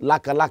sọ̀rọ̀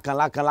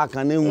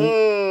lákàlákàlákàlákàn ní wí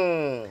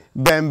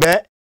bẹ̀m̀bẹ́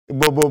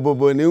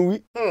bòbòbòbò ní wí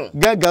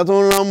gángan tó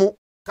ń rán mú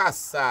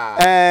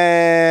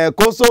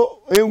Kóso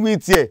ń wí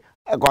tiẹ̀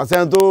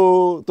kọ̀sẹ́ni tó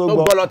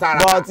gbọ́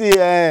bọ́ tí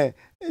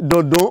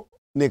dùndún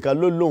nìkan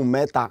ló lóhùn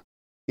mẹ́ta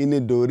ìní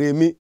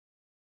dòrémí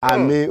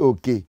àmì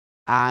òkè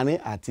àárín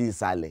àti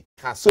ìsàlẹ̀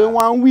so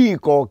wọ́n ń wí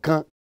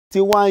ìkọ̀ọ̀kan tí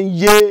wọ́n ń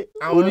yé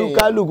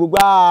olúkálùkù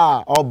gbá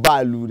ọba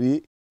àlùrí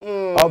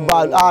ọba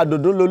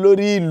dùndún ló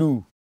lórí ìlú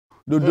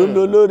dùndún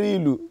ló lórí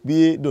ìlú bí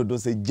dùndún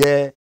ṣe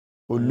jẹ́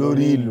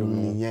olórí ìlú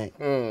nìyẹn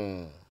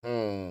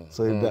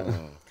so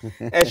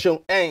ẹ ṣeun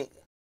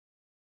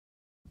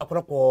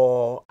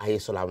ọ̀pọ̀lọpọ̀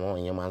àhesọ làwọn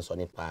èèyàn máa ń sọ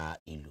nípa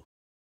ìlú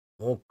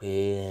wọn pé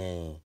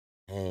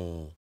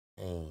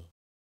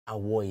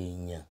àwọ̀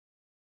èèyàn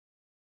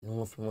ni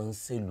wọ́n fi máa ń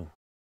ṣèlú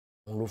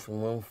wọn ló fi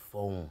máa ń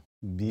fọhùn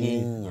bí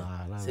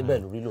èèyàn síbẹ̀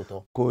lórí lóòótọ́.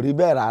 kò rí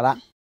bẹ́ẹ̀ rárá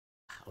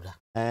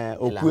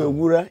òkú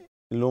ewúrẹ́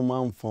ló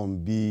máa ń fọhùn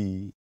bí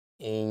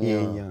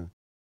èèyàn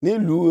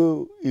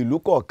nílùú ìlú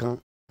kọ̀ọ̀kan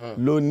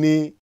ló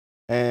ní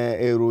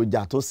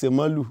èròjà tó ṣe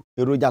mọ́lù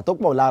èròjà tó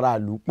pọ̀ lára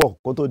ìlú pọ̀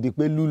kó tó di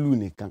pé lúlù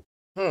nìkan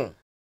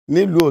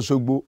nílùú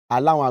Òṣogbo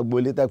aláwọn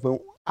agboolé tẹ́ pé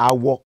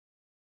awọ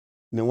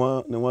ni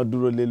wọ́n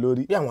dúró lé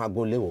lórí. bí àwọn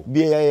agboolé wo.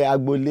 bí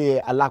agboolé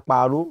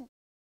Alápáró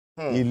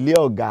ilé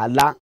ọ̀gá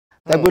alá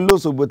tẹ́ pé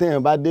l'Óṣogbo téèyàn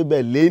bá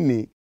débẹ̀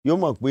lénìí yóò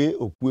mọ̀ pé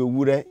òkú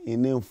ewúrẹ́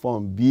ìní ń fọ̀n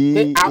bí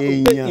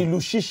èèyàn ìlú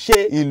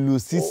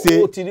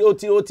ṣíṣe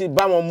ó ti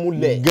bá wọn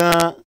múlẹ̀.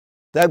 gan-an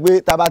tẹ́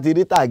pé tá bá ti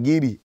rí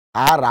tàgìrì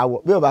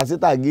àràwọ̀ bí ò bá sí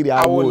tàgìrì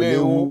awọ ò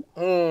léwu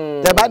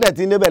tẹ́ bá dẹ̀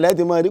ti débẹ̀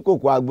lẹ́tì mọ́ rí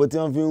kòkó àgbo tí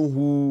wọ́n fi ń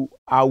hu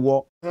awọ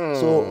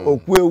so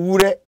òkú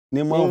ewúrẹ́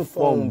ni máa ń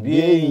fọ̀n bí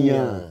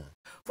èèyàn.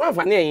 fún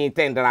àǹfààní ẹ̀yin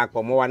tẹ́ ń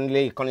darapọ̀ mọ́ wa nílé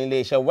ìkànnì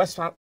iléeṣẹ́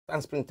Western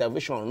Spring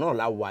Television náà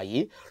la wà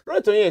yìí lórí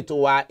ètò yẹn ètò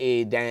wa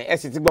Ede Ayan ẹ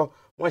sì ti gbọ́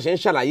wọ́n ṣe ń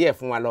ṣàlàyé ẹ̀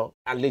fún wa lọ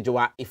àlejò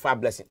wa Ifá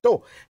Blessing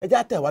tó ẹ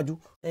já tẹ̀wájú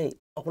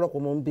ọ̀pọ̀lọpọ̀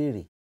mọ́ ń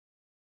béèrè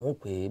wọ́n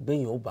pè é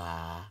bẹ́yìn ó bá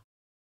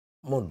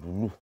mọ̀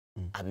lùlù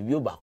àbí bí ó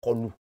bá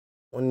kọlù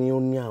wọ́n ní ó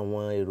ní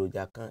àwọn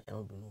èròjà kan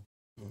ẹ̀wọ̀n bínú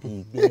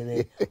bíi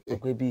gbẹ́rẹ́ wọ́n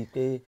pé bíi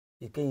pé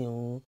kéèyàn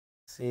ń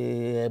ṣe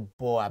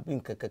ẹbọ àbí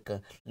nǹkan kankan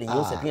lèyìn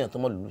ó ṣe kéèyàn tó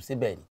mọ̀ lùlù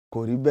síbẹ̀ ni. kò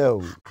rí bẹ́ẹ̀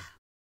o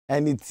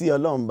ẹni tí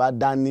Ọlọ́run bá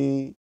dá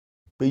ní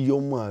pé yóò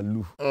mọ̀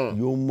lù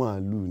yóò mọ̀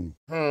lù ni.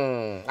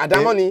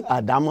 àdámọ́ ni.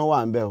 àdámọ́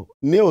wà ń bẹ̀ o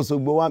ní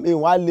Òṣogbo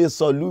wa lè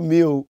sọ lù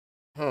mí o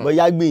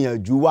bóyá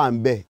gbìyànjú wà ń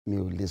bẹ̀ mi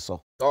ò lè sọ.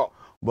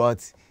 but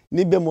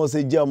níbẹ̀ mo ṣe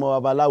jẹ́ ọmọ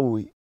babaláwo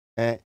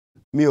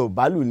mi ò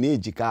bá lù ní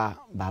èjìká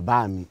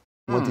bàbá mi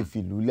wọ́n ti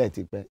fi lù lẹ̀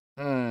tipẹ́.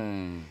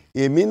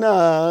 èmi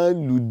náà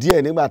lù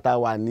díẹ̀ nígbà tá a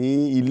wà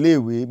ní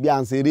iléèwé bí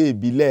à ń ṣeré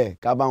ìbílẹ̀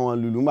ká bá wọn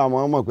lùlù nígbà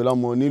wọn mọ̀ pé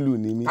lọ́mọ onílù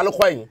ni mí.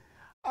 alukọ yìí.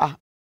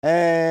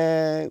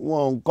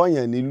 wọn ń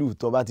kọ́yàn nílù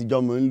tó bá ti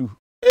jọmọ ń lù.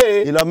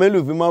 ìlọmọ ìlú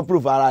fi mọ́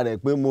proof ara rẹ̀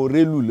pé mo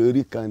rélù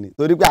lórí kan ni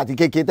torí pé àti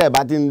kékeré tẹ̀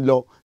bá ti ń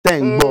lọ tẹ̀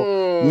ń gbọ́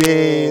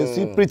ni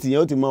spirit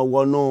yẹn ó ti mọ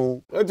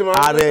wọnú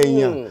ara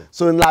èèyàn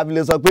so ńlá fi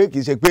lè sọ pé kì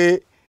í ṣe pé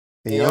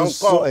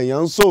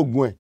èèyàn ń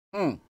ṣoògùn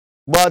ẹ̀.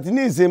 but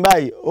ní ìsìn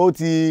báyìí ó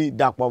ti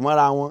dàpọ̀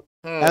mọ́ra wọn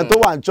ẹni tó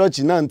wà ní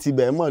ṣọ́ọ̀ṣì náà ti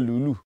bẹ̀ẹ́ mọ̀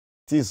lùlù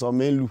tí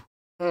ìsọmọ ń lù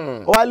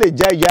ó wá lè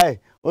jẹ́ ìyá ẹ̀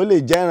ó lè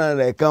jẹ́ ìran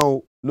rẹ̀ kan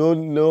o ló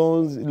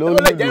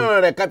lè jẹ́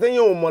ìran rẹ̀ kan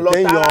téèyàn ò mọ̀ lọ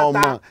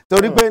tààtà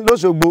torí pé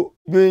l'Óṣogbo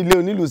bí ilé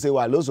onílù ṣe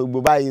wà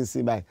l'Óṣogbo báyìí ń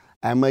sìn báyìí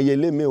àìmọye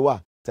ilé mi wà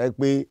tẹ́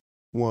pé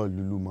wọn ò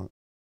lùlù mọ́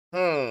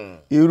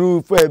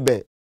irúfẹ́ ẹbẹ̀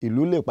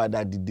ìlú lè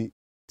padà dìde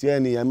tí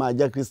ẹnìyẹn máa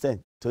jẹ́ Christian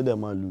tó dẹ̀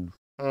máa lùlù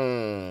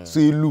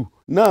sí ìlú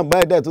náà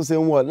báyìí dẹ̀ tó ṣe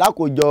ń wọ̀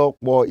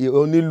lákòjọpọ̀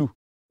onílù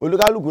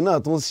olúkálùkù náà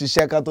tún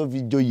ṣiṣẹ́ ká tó fi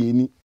joyè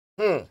ni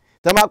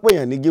tẹ́ máa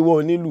pèèyàn ní gíwá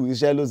onílù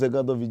iṣẹ́ ló ṣe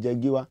ká tó fi jẹ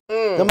gíwá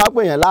tẹ́ máa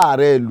pèèyàn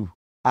láàárẹ̀ ìlú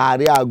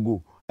ààrẹ àgò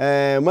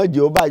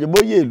mọ̀jẹ̀ ó bàjẹ́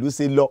bóyè ìlú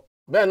ṣe lọ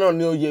bẹ́ẹ̀ náà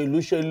ni oyè ìlú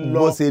ṣe lọ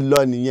bó ṣe lọ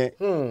nìyẹn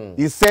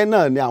iṣẹ́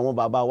náà ni àwọn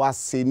bàbá wa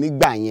ṣe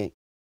nígbà yẹn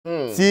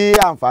tí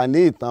àǹfààní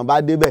ìtàn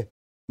bá débẹ̀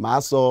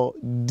màá sọ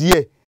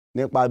díẹ̀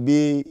nípa bí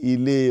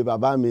ilé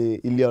bàbá mi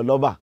ilé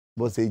ọlọ́bà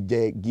bó ṣe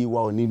jẹ gíwá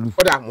onílù.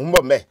 ọ̀dà mò ń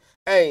bọ̀ mẹ́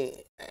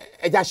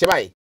ẹja ṣe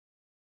báyìí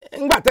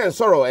ńgbà tẹ́ ń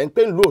sọ̀rọ̀ ẹ̀ ń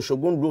pé nílùú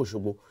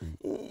Òṣogbo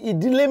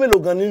ìdílé mélòó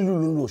gan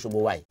nílùú Òṣogbo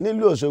wáyé.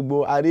 nílùú Òṣogbo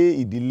a rí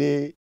ìdílé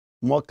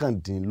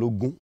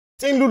mọ́kàndínlógún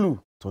tí ń lùlù.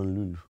 tó ń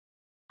lùlù.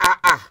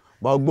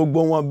 bọ́ gbogbo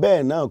wọn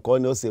bẹ́ẹ̀ náà kọ́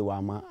ni ó ṣe wà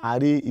mọ́ a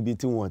rí ibi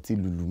tí wọ́n ti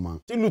lùlù mọ́.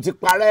 tí lù ti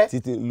parẹ́.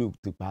 títí lù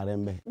ti parẹ́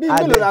ń bẹ̀. bí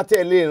mélòó la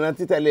tẹ̀lé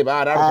ìrántí tẹ̀lé bá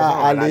a dárúkọ fún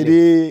àwọn aráàlú. a lè rí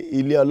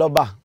ilé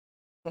ọlọ́bà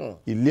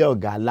ilé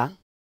ọ̀gá ńlá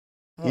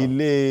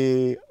ilé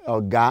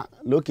ọ̀gá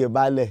lókè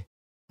baálẹ̀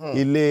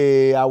ilé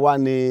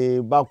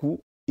awánibákú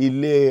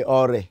ilé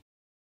ọrẹ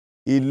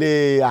ilé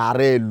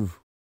ààrẹ ìlú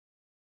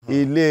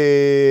ilé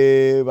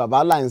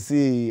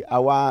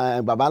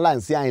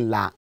babaláǹsì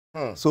Àyìnlá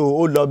so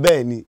ó lọ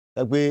bẹ́ẹ̀ ni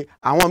pé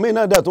àwọn míì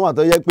náà dẹ̀ tún wà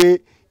tó jẹ́ pé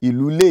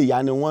ìlú ilé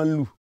ìyá ni wọ́n ń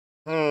lù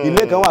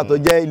ilé kan wà tó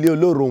jẹ́ ilé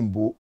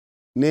olóròǹbó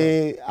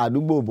ní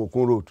àdúgbò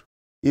Bòkun road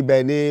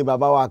ibẹ̀ ni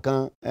bàbá wa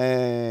kan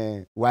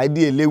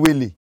Wáídì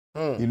Eléwèlè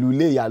ìlú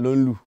ilé ìyá ló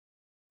ń lù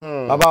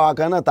bàbá wa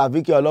kan náà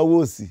Tàfíkì Ọlọ́wọ́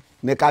Òsì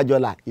ní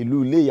Kájọlà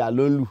ìlú ilé ìyá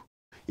ló ń lù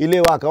ilé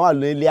wa kan wà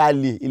lórí ilé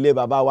àlè ilé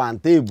bàbá wa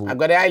Àǹtẹ̀bù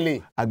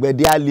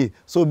àgbẹ̀dẹ àlè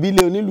so bí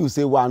ilé onílù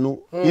ṣe wà nù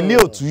ilé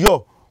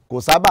Òtúyọ̀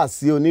kò sábà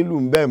sí onílù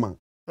ń bẹ̀ mọ́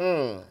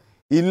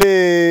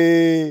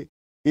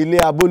ilé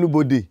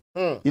Abólúbodè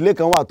ilé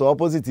kan wà tó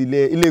opposite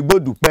ilé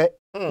Gbódùpẹ́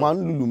wọn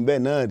ń lùlù ń bẹ̀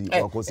náà rí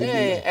ọkọ̀ sí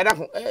ilé. ẹ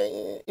dákun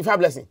Ifá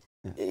Blessing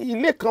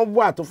ilé kan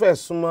wà tó fẹ́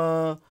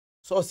súnmọ́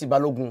ṣọ́ọ̀ṣì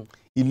Balógun.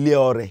 ilé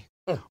Ọrẹ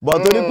bọ̀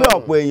torí pé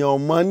ọ̀pọ̀ èèyàn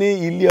mọ̀ ní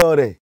ilé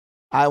Ọrẹ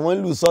àwọn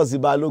lù ṣọ́ọ̀ṣì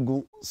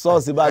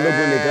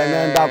balógun nìkan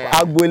náà ń dàpọ̀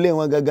agboolé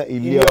wọn gangan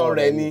ilé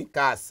ọ̀rẹ́ ní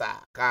kàṣà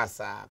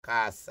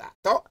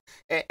tọ́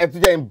ẹ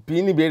tún jẹ́ bí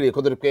níbèrè kó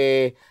tó di pé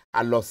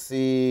a lọ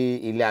sí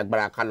ilé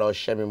agbára ká lọ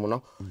ṣẹ́ mímu náà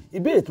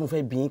ìbéèrè tí mo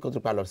fẹ́ bí yín kó tó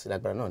di pé a lọ sí ilé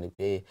agbára náà ni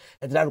pé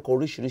ẹ ti dárúkọ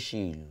oríṣiríṣi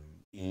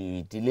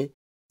ìdílé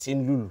tí ń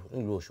lùlù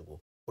nílùú Òṣogbo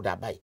kó dà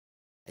báyìí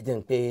ẹ jẹ́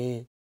ń pé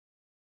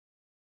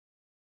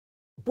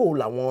bó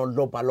làwọn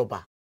lọ́balọ́ba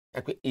ẹ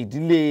pé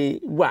ìdílé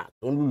wà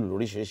tó ń lùlù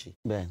lóríṣiríṣi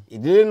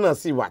ìdílé náà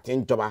sì wà tí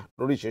ń jọba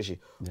lóríṣiríṣi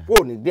bó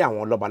ní dé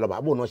àwọn lọ́balọ́ba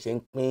bó náà ṣe ń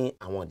pín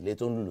àwọn ìdílé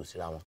tó ń lùlù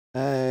síra wọn.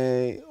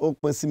 ó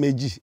pín sí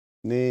méjì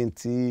ní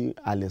tí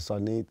a lè sọ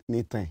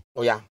ní tàn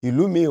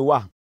ìlú mi wà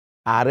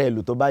ààrẹ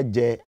ìlú tó bá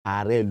jẹ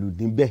ààrẹ ìlú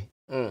níbẹ̀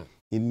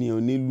ní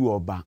onílù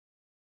ọba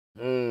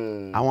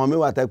àwọn mi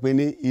wà tẹ́ pé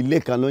ní ilé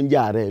kan ló ń jẹ́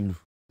ààrẹ ìlú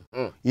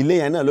ilé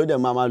yẹn náà ló dẹ̀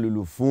máa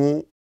lùlù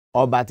fún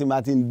ọba tí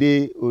máa ti ń dé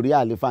orí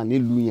àléfà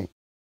nílùú yẹn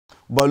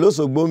bọ̀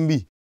lóṣogbo ń bì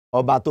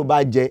ọba tó bá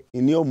jẹ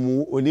ni ó mú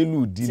onílù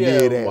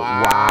ìdílé rẹ̀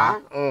wá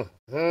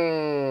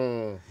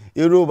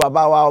irú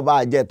bàbá wa ọba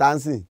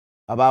àjẹtánsìn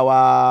bàbá wa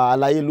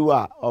aláyélúwà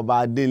ọba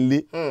adéńlé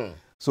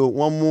so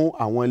wọ́n mú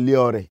àwọn ilé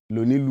ọrẹ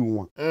lónílù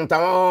wọn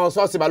tàwọn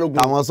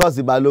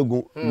ṣọ́ọ̀ṣì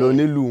balógun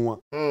lónílù wọn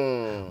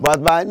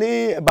bàbá ní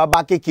bàbá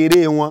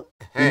kékeré wọn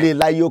ilé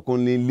láyòkun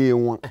ní ilé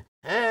wọn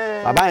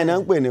bàbá yẹn náà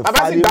ń pè ní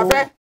fáríwó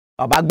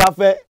bàbá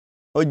gbáfẹ́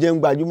ó jẹ́ ń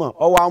gbajúmọ̀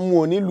ó wá mú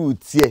onílù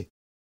tiẹ̀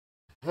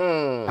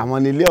àwọn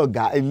ní ilé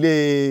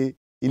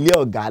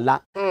ọ̀gá ńlá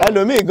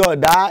ẹlòmíì gan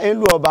ọ̀dá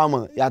ìlú ọba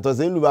mọ̀ yàtọ̀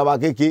sí ìlú bàbá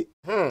kéke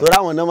torí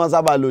àwọn náà máa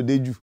sábà lòdì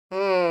jù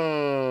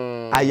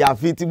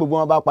àyàfi tí gbogbo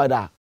wọn bá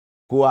padà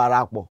kó ara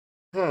pọ̀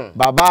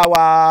bàbá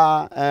wa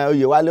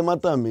Oyèwálé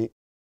Mọ́tànmí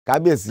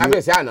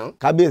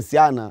kábíyèsí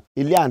àná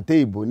ilé àǹtẹ̀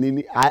ìbò ní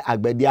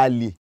àgbẹ̀dẹ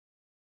àlè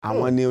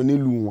àwọn ni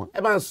onílù wọn. ẹ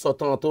bá ń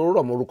sọ̀tàn tó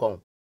rọ̀ mọ́ orúkọ wọn.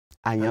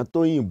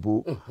 Àyàntóyìnbó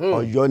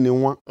Ọ̀yọ́ ni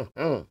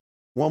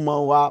wọ́n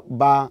máa wá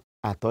bá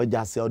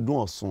àtọ́jàsí ọdún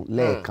Ọ̀ṣun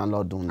lẹ́ẹ̀kan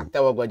lọ́dún ni.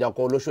 àtẹwọgbọjà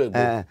kan olóṣù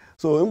ègbò.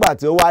 so nígbà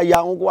tí ó wá yá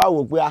wọn kó wá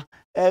wò pé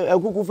ẹ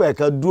kúkú fẹ́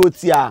kan dúró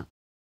tí a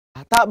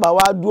àtàbà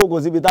wá dúró kò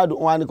síbi tádùn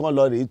wọn á ní kàn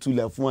lọ rèé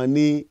tulẹ̀ fún wọn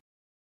ní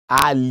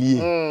àlè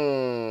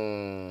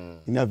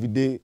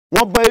ìnàfìdé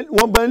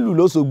wọ́n bá ń lù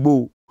lóṣogbo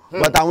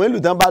but àwọn ìlú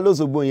tán bá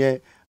lóṣogbo yẹn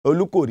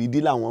Olúkòrídí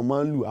làwọn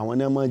máa ń lù àwọn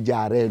náà máa ń jẹ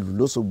ààrẹ ìlú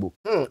lóṣogbo.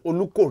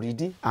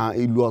 Olúkòrídí.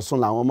 ìlú Ọ̀ṣun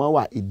làwọn máa ń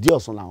wà Ìdí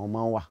Ọ̀ṣun làwọn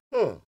máa ń wà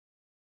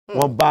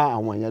wọ́n bá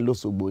àwọn yẹn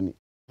lóṣogbo ni.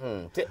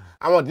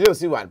 àwọn ìdílé ò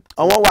sì wà.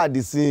 àwọn wà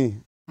dì sí i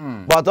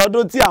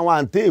bọ̀tọ́dún tí àwọn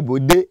àǹtẹ̀ èbó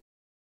dé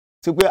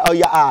sí pé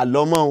ọya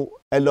àlọ́mọ́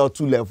ẹ lọ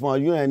tulẹ̀ fún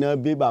ọyún ẹ̀ náà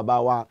bí bàbá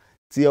wa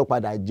tí ó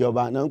padà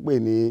jọba náà ń pè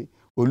ní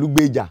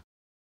Olúgbèjà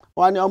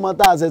wọ́n ní ọmọ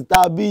tá a ṣe tá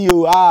a bí yìí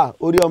o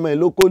orí ọmọ ẹ̀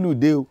ló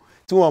kólùdé o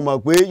tí wọ́n mọ̀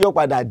pé yóò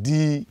padà di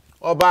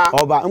ọba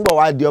ńgbọ̀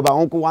wá di ọba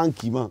wọn kó wá ń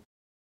kì í mọ̀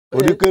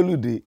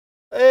oríkèlùdé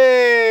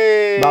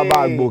bàbá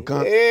àgbò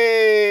kan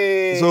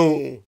so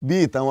bí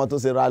ìtàn wọn tó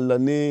ṣe ra lọ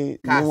ní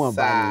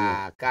níwọ̀nba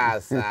nìyẹn.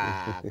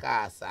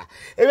 kàṣà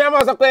èmi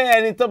àmọ́ sọ pé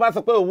ẹni tó bá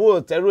sọ pé owó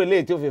òtẹ́rù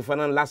eléyìí tí ó fi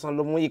fọnà lásán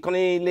ló mú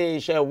ìkànnì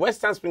iléeṣẹ́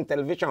Western Spring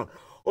Television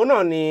ó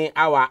náà ni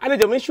àwa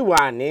àlejò mi ṣì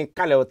wà ní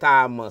kálẹ̀ ó tá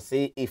a mọ̀ sí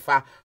Ifá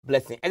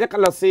Blessing ẹ jẹ́ ká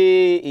lọ sí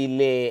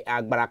ilé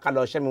agbára ká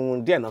lọ ṣẹ́mi mu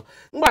díẹ̀ náà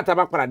nígbà tá a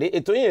bá padà dé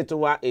ètò yìí ètò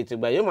wa ètò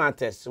ìgbà yóò máa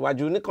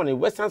tẹ̀síwájú níkànnì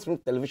Western Spring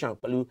Television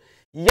pẹ̀lú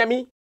Yẹmí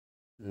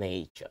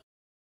Nature.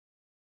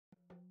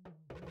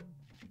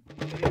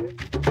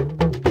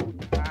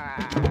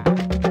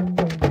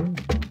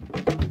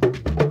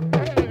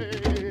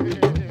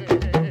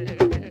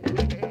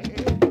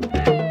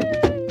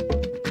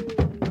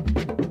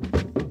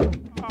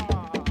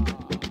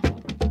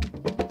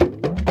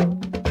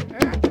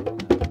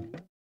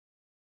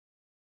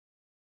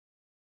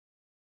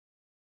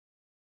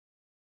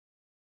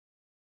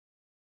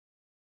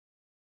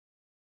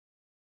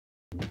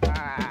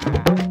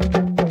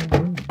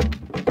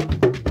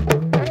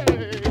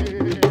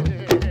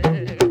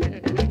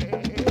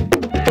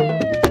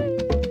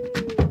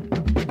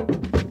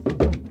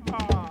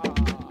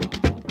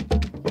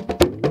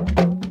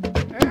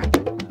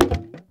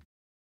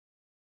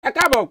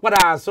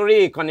 Padà sórí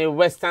ìkànnì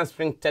Western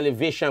Spring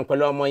Television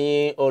pẹ̀lú ọmọ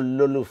yín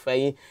olólùfẹ́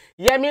yín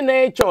Yẹmí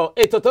Nature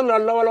ètò tó ń lọ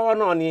lọ́wọ́lọ́wọ́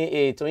náà ni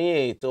ètò yín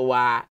ètò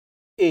wa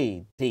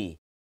Ede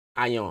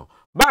Ayan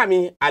bá mi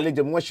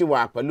àlejò wọn ṣì wà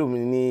pẹ̀lú mi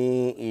ní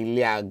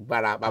ilé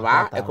agbára bàbá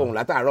ẹ kú ohùn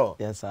látàárọ̀.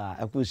 Yes sir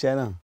ẹ kú iṣẹ́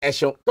náà. ẹ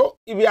ṣeun tó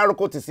ibi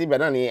arúgbó ti sí ibẹ̀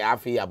náà ni a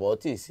fi àbọ̀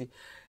tí ì sí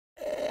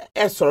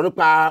ẹ sọ̀rọ̀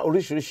nípa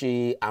oríṣiríṣi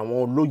àwọn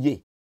olóyè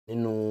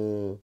nínú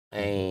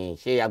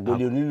ṣé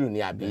agboolé onílù ni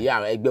àbí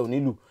ẹgbẹ́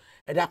onílù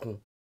ẹ dákun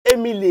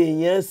èmi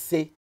lèèyàn ṣe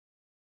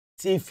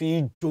tí fi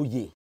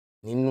joyè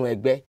nínú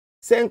ẹgbẹ́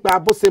ṣé ń pa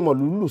bó ṣe mọ̀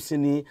lùlù sí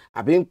ni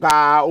àbí ń pa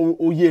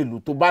oyè ìlú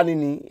tó bá ní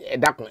ni ẹ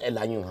dákun ẹ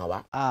láyún hàn wá.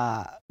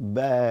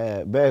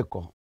 bẹ́ẹ̀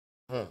kọ́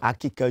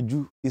akíkanjú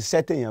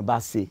iṣẹ́ téèyàn bá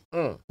ṣe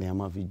ni a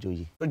máa fi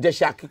joyè. ó jẹ́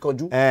ṣe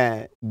akíkanjú.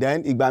 then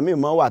ìgbà míì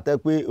mọ́ wà tẹ́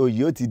pé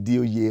oyè ó ti di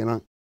oyè ìran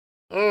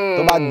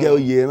tó bá jẹ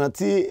oyè ìran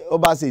tí ó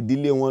bá ṣe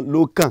ìdílé wọn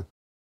ló kàn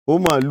ó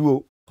mọ̀ lù ó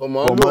kò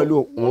mọ̀ lù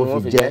ó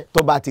wọn fi jẹ tó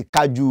bá ti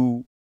kájú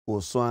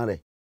òṣùwọ̀n rẹ̀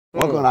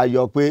wọ́n kàn ra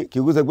yọ pé kì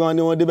í kú ṣe pé wọ́n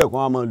ní wọ́n débẹ̀ kó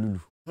wọ́n máa lùlù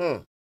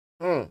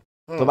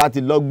tó bá ti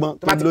lọ́gbọ́n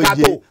tó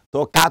lóye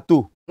tó kátó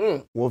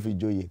wọ́n fi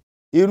joyè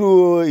irú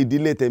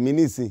ìdílé tèmi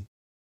nísìn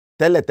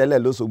tẹ́lẹ̀tẹ́lẹ̀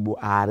lóṣogbo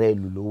ààrẹ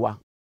ìlú ló wà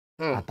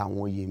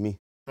àtàwọn oyè mi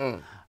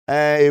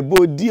èbó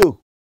díò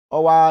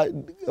ọwá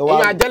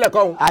ajẹ́lẹ̀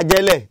kọ́hún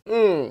ajẹ́lẹ̀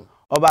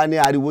ọba ní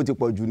ariwo ti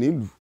pọ̀ jù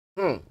nílùú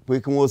pé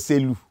kí wọ́n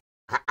ṣèlú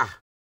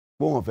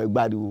pé wọ́n fẹ́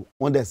gbáriwo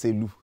wọ́n dẹ̀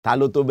ṣèlú ta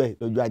ló tó bẹ́ẹ̀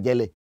lójú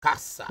ajẹ́lẹ̀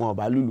wọn ò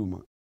bá lùlù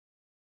mọ́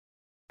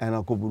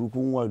ẹranko burúkú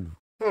wọ̀ lù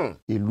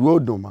ìlú ò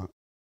dùn mọ́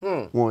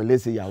wọn ò lè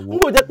ṣe ìyàwó. n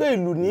kò jẹ́ pé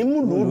ìlú ní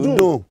múlù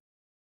dùn.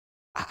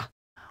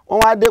 wọ́n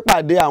wá dé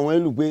pàdé àwọn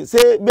ìlú pé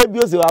ṣé bébí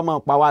ó sì wá máa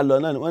pa wá lọ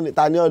náà ni wọ́n ní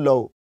ta ni ó lọ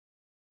o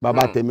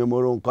bàbá tèmi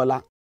Mọ́rọ́nkọ́lá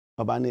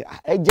bàbá ní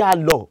ẹja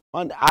lọ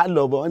á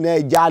lọ bọ́ ní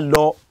ẹja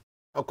lọ.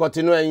 ọkọ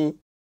tinú ẹyin.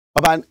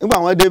 bàbá nígbà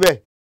wọ́n débẹ̀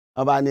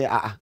bàbá ní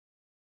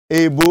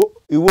èèbó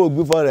ìwọ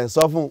ògbífọ̀ rẹ̀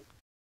sọ fún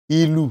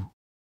ìlú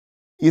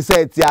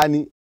iṣẹ́ tí a ní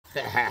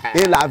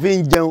ìlà fi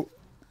ń jẹun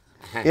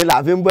ìlà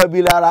fi ń bọ́ bí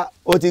lára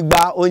ó ti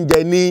gba oúnjẹ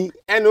ní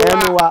ẹnu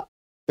wa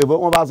èbó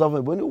wọn bá sọ fún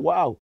èbó ní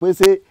wáò pé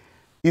ṣé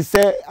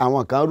iṣẹ́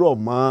àwọn kan rọ̀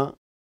mọ́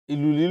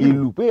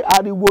ìlú pé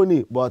ariwo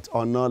ni but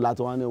ọ̀nà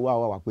láti wá ní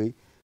wà pé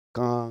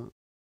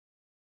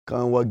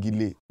kan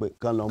wọ́gilé pé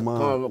kan lọ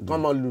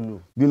mọ́ lùlù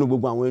bínú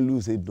gbogbo àwọn ìlú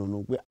ṣe dùnnú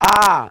pé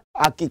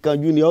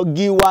akíkanjú ni ọ́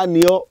gíwá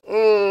ni ọ́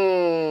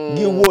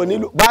gíwó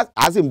nílùú bá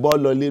a sì ń bọ́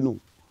lọ lẹ́nu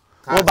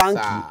wọ́n bá ń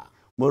kì í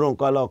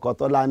Mọ́rọ́nkọ́lá ọkọ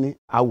Tọ́lá ní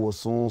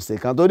àwòsùn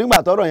ṣèkan torí nígbà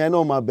tọ́rọ̀ yẹn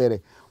náà máa bẹ̀rẹ̀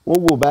wọ́n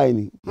wò báyìí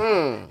ni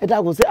ẹ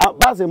dákun sí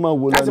bá ṣe máa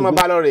wò lọ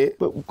ní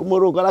pé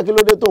Mọ́rọ́nkọ́lá kí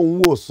ló dé tó ń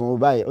wò sùn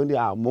báyìí ó ní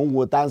àmọ́ ń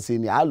wo táǹsì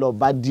ni à lọ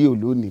bá díò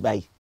lónìí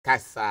báyìí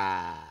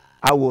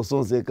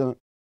àwòsùn ṣèkan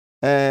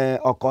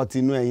ọkọ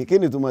tinú ẹyin kí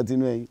ni túmọ̀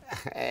tinú ẹyin.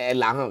 ẹ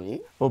là hàn mí.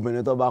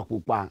 obìnrin tó bá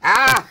pupa.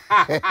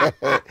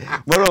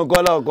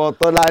 Mọ́rọ́nkọ́lá ọkọ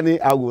Tọ́lá ní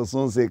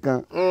àwòsùn ṣèkan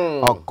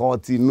ọkọ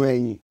tinú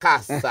ẹyin.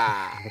 kàṣà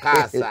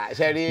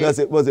ṣẹ́rí.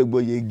 bó ṣe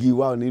gboyè igi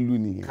wa onílù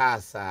nìyẹn.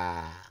 kàṣà.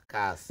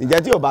 ǹjẹ́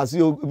bí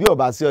ò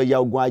bá sí ọya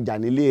ogun ajá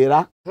nílé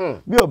ra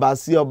bí ò bá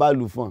sí ọba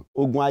lùfọ̀n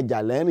ogun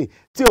ajá lẹ́rìn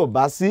tí ò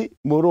bá sí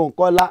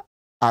Mọ́rọ́nkọ́lá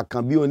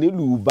àkànbí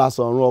onílù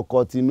Basọ̀run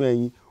ọkọ tinú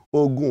ẹyin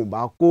ogun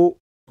bá kó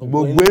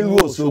gbogbo ìlú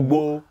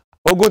Òṣogbo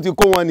ogun ti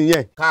kó wọn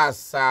nìyẹn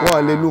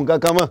wọn lè lu nǹkan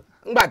kan mọ́.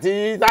 nígbà tí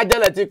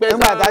tájẹ́lẹ̀ ti pé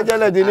nígbà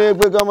tájẹ́lẹ̀ ti ní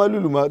pé kán mọ́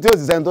lùlù mọ́ tí ò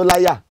sì sẹ́ni tó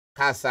láyà.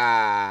 kàṣà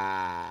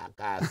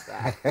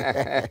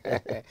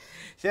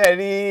ṣe é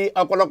rí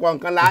ọ̀pọ̀lọpọ̀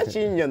nǹkan la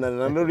ṣì ń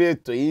yànnàná lórí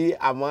ètò yìí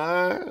àmọ́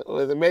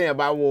bẹ́yẹn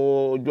bá wo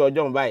ojú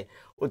ọjọ́ mi báyìí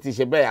ó ti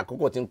ṣe bẹ́ẹ̀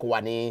àkókò tí ń kó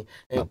wa ní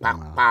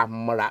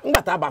papamọ́ra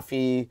nígbà tá a bá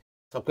fi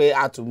sọ pé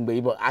a tún gbé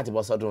yìí a ti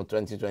bọ́ sọ́dún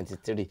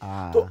 2023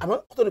 tó àmọ́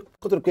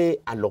kó tó di pé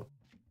a lọ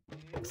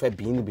fẹ́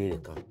bí ní ìbéèrè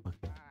kan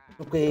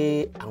pé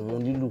àwọn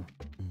onílù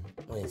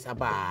wọn yìí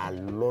sábà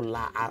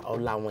lọ́la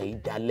ọlá wọn yìí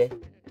dalẹ̀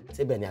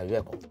síbẹ̀ ni àbí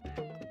ẹ̀kọ́.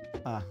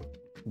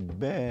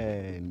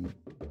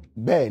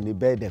 bẹ́ẹ̀ ni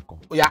bẹ́ẹ̀ dẹ̀ kọ́.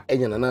 ó yá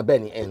ẹ̀yìn nàná bẹ́ẹ̀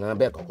ni ẹ̀yìn nàná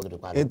bẹ́ẹ̀ kọ́ kó tó di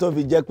parí. èyí tó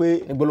fi jẹ́ pé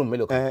ní gbólóhùn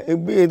mélòó kan.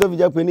 èyí tó fi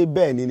jẹ́ pé ní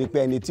bẹ́ẹ̀ ni pé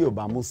ẹni tí ò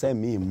bá mú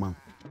sẹ́mi mọ́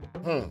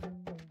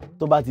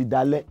tó bá ti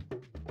dalẹ̀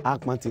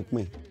àpọ́n ti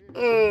pín.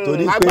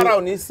 torí pé agbára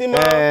ò ní sí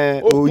mọ́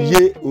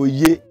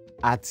òye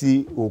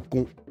àti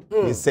òkun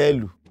ní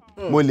sẹ́ẹ̀lù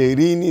mo lè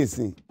rí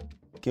nísìn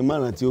kí n má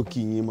rántí ó kì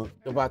yín mọ́.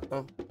 tó bá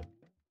tán.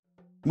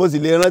 mo sì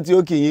lè rántí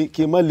ó kì yín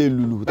kí n má lè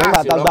lùlù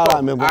nígbà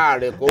tágbára mi bọ́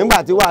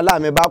nígbà tí wàhálà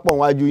mi bá pọ̀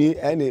wájú yín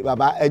ẹni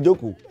bàbá ẹ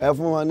jókòó ẹ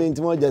fún wọn ní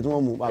tí wọ́n jẹ tí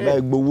wọ́n mú bàbá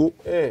ẹ gbowó.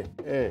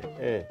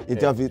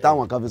 ìtàn fi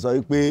táwọn kan fi sọ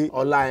wípé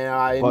ọ̀la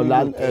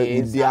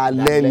ìdí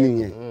alẹ́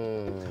nìyẹn.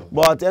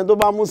 bọ̀t ẹni tó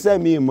bá mú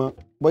sẹ́mi mọ́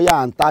bóyá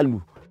à ń tàlù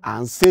à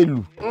ń ṣèlù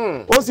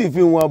ó sì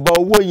fi wọn bọ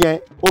owó yẹn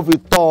ó fi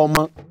tọ́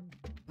ọmọ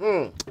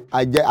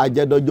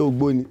àjẹdọjọ́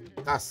ogbó ni.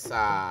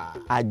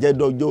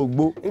 àjẹdọjọ́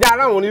ogbó. ǹjẹ́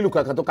ara àwọn onílù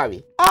kankan tó kàwé.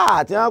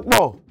 tí wọ́n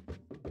pọ̀.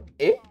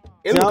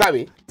 ìlú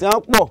kàwé. tí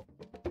wọ́n pọ̀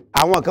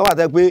àwọn kan wà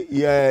tẹ́ pé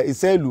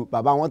iṣẹ́ ìlú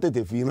bàbá wọn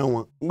tètè fi rán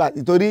wọn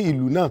nítorí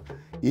ìlú náà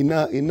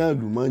iná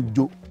ìlú máa ń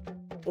jó.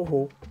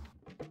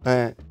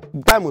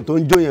 táìmù tó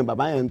ń jó yẹn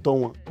bàbá yẹn ń tọ́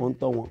wọn ó ń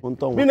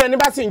tọ́ wọn. bí ẹni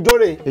bá sì ń jó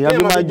rè. èèyàn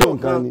fi máa jó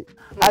nǹkan ni.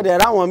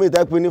 adẹ̀rẹ̀ àwọn míì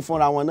tẹ́ pé ní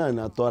fúnra wọn náà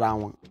náà tọ́ra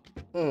wọn.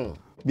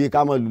 bí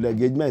ká mọ̀ lùlù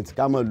engagement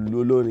ká mọ̀ lùlù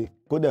olórin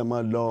kó dẹ̀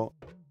mọ̀ lọ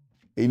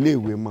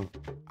iléèwé mọ̀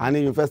a ní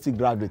university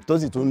graduate tó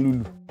sì tún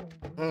lùlù.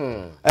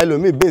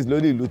 ẹlòmíì base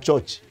lórí ìlú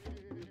church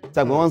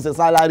sẹ́gbọ̀n wọn ń ṣe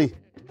salary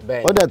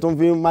ó dẹ̀ tún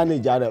fi ń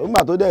manager rẹ̀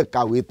nígbà tó dẹ̀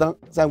kàwé tán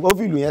sẹ́gbọ̀n ó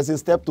fi ìlú yẹn ṣe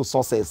step to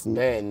success ni.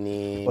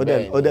 bẹ́ẹ̀ni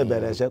ó dẹ̀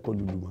bẹ̀rẹ̀ iṣẹ́ kò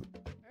lùlù mọ́.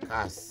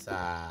 kàṣà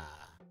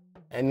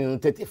ẹni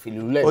tètè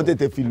fìlú lẹ̀. ó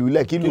tètè fìlú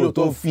lẹ̀ kí lù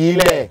tó fi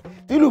lẹ̀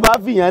tí lù bá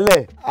fìyàn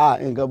lẹ̀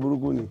nǹkan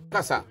burúkú ni.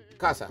 kàṣà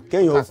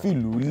kéèyàn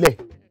fìlú lẹ̀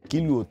kí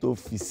lù tó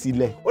fi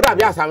sílẹ̀. ó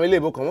dàbí àṣà àwọn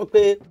eléèbó kan wọ́n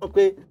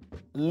pé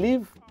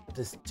leave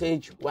the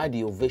stage while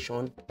the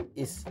ovation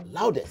is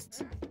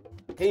loudest.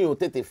 kéèyàn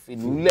tètè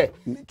fìlú lẹ̀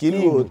kí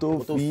lù tó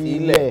fi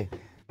lẹ̀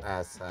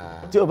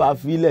tí ò bá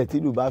fi lẹ̀ tí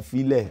lù bá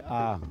fi lẹ̀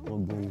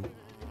ọgbọ̀n.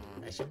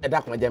 ẹ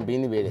dákun ẹ jẹ́ n bi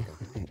yín ní ìbéèrè kan.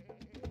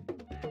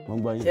 mo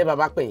gbọ́ yín. ṣé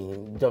bàbá pè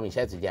yín jọ mi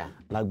iṣẹ́ ìtújà.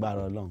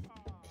 lágbára Ọlọ́run.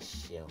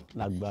 ṣeun.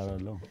 lágbára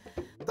Ọlọ́run.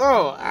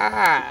 tó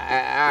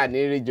a ní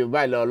rí jù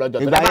báyìí lọ lọ́jọ́ tó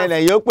ìgbà yẹn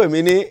lẹ́yìn ó pè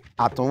mí ní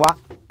àtúnwá.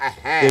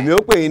 èmi ó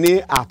pè yín ní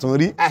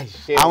àtúnrí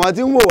àwọn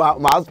tí ń wò wá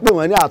màá pè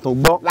wọ́n ní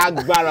àtúngbọ́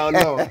lágbára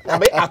Ọlọ́run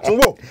tàbí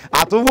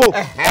àtúnwò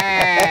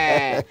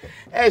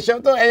ṣe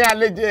tó ẹ̀yin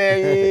àlejò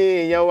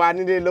èèyàn wa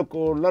nílé lóko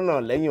lọ́nà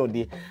lẹ́yìn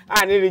òde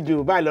àníri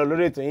jù báyìí lọ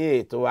lórí ètò yín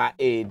ètò wa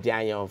Èdè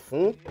Àyàn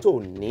fún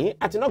tòní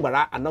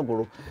àtinúgbàrá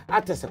anágboro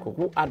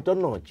àtẹsẹ̀kókó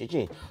adọ́nà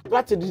jíjìn tó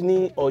bá ti di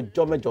ní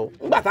ọjọ́ mẹ́jọ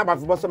nígbà tá a bá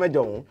fi bọ́ sọ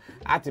mẹ́jọ ọ̀hún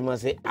a ti mọ̀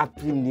sí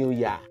happy new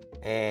year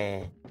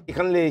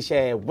ìkànnì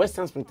iléeṣẹ́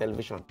Western Spring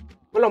Television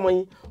pẹ́lú ọmọ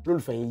yín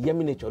olólùfẹ́ yín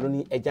Yẹmí Nature ló ní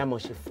ẹja mọ̀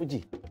ṣe fújì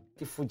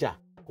kí fújà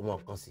kó mọ̀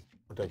kàn sí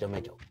ọjọ́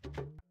mẹ́jọ.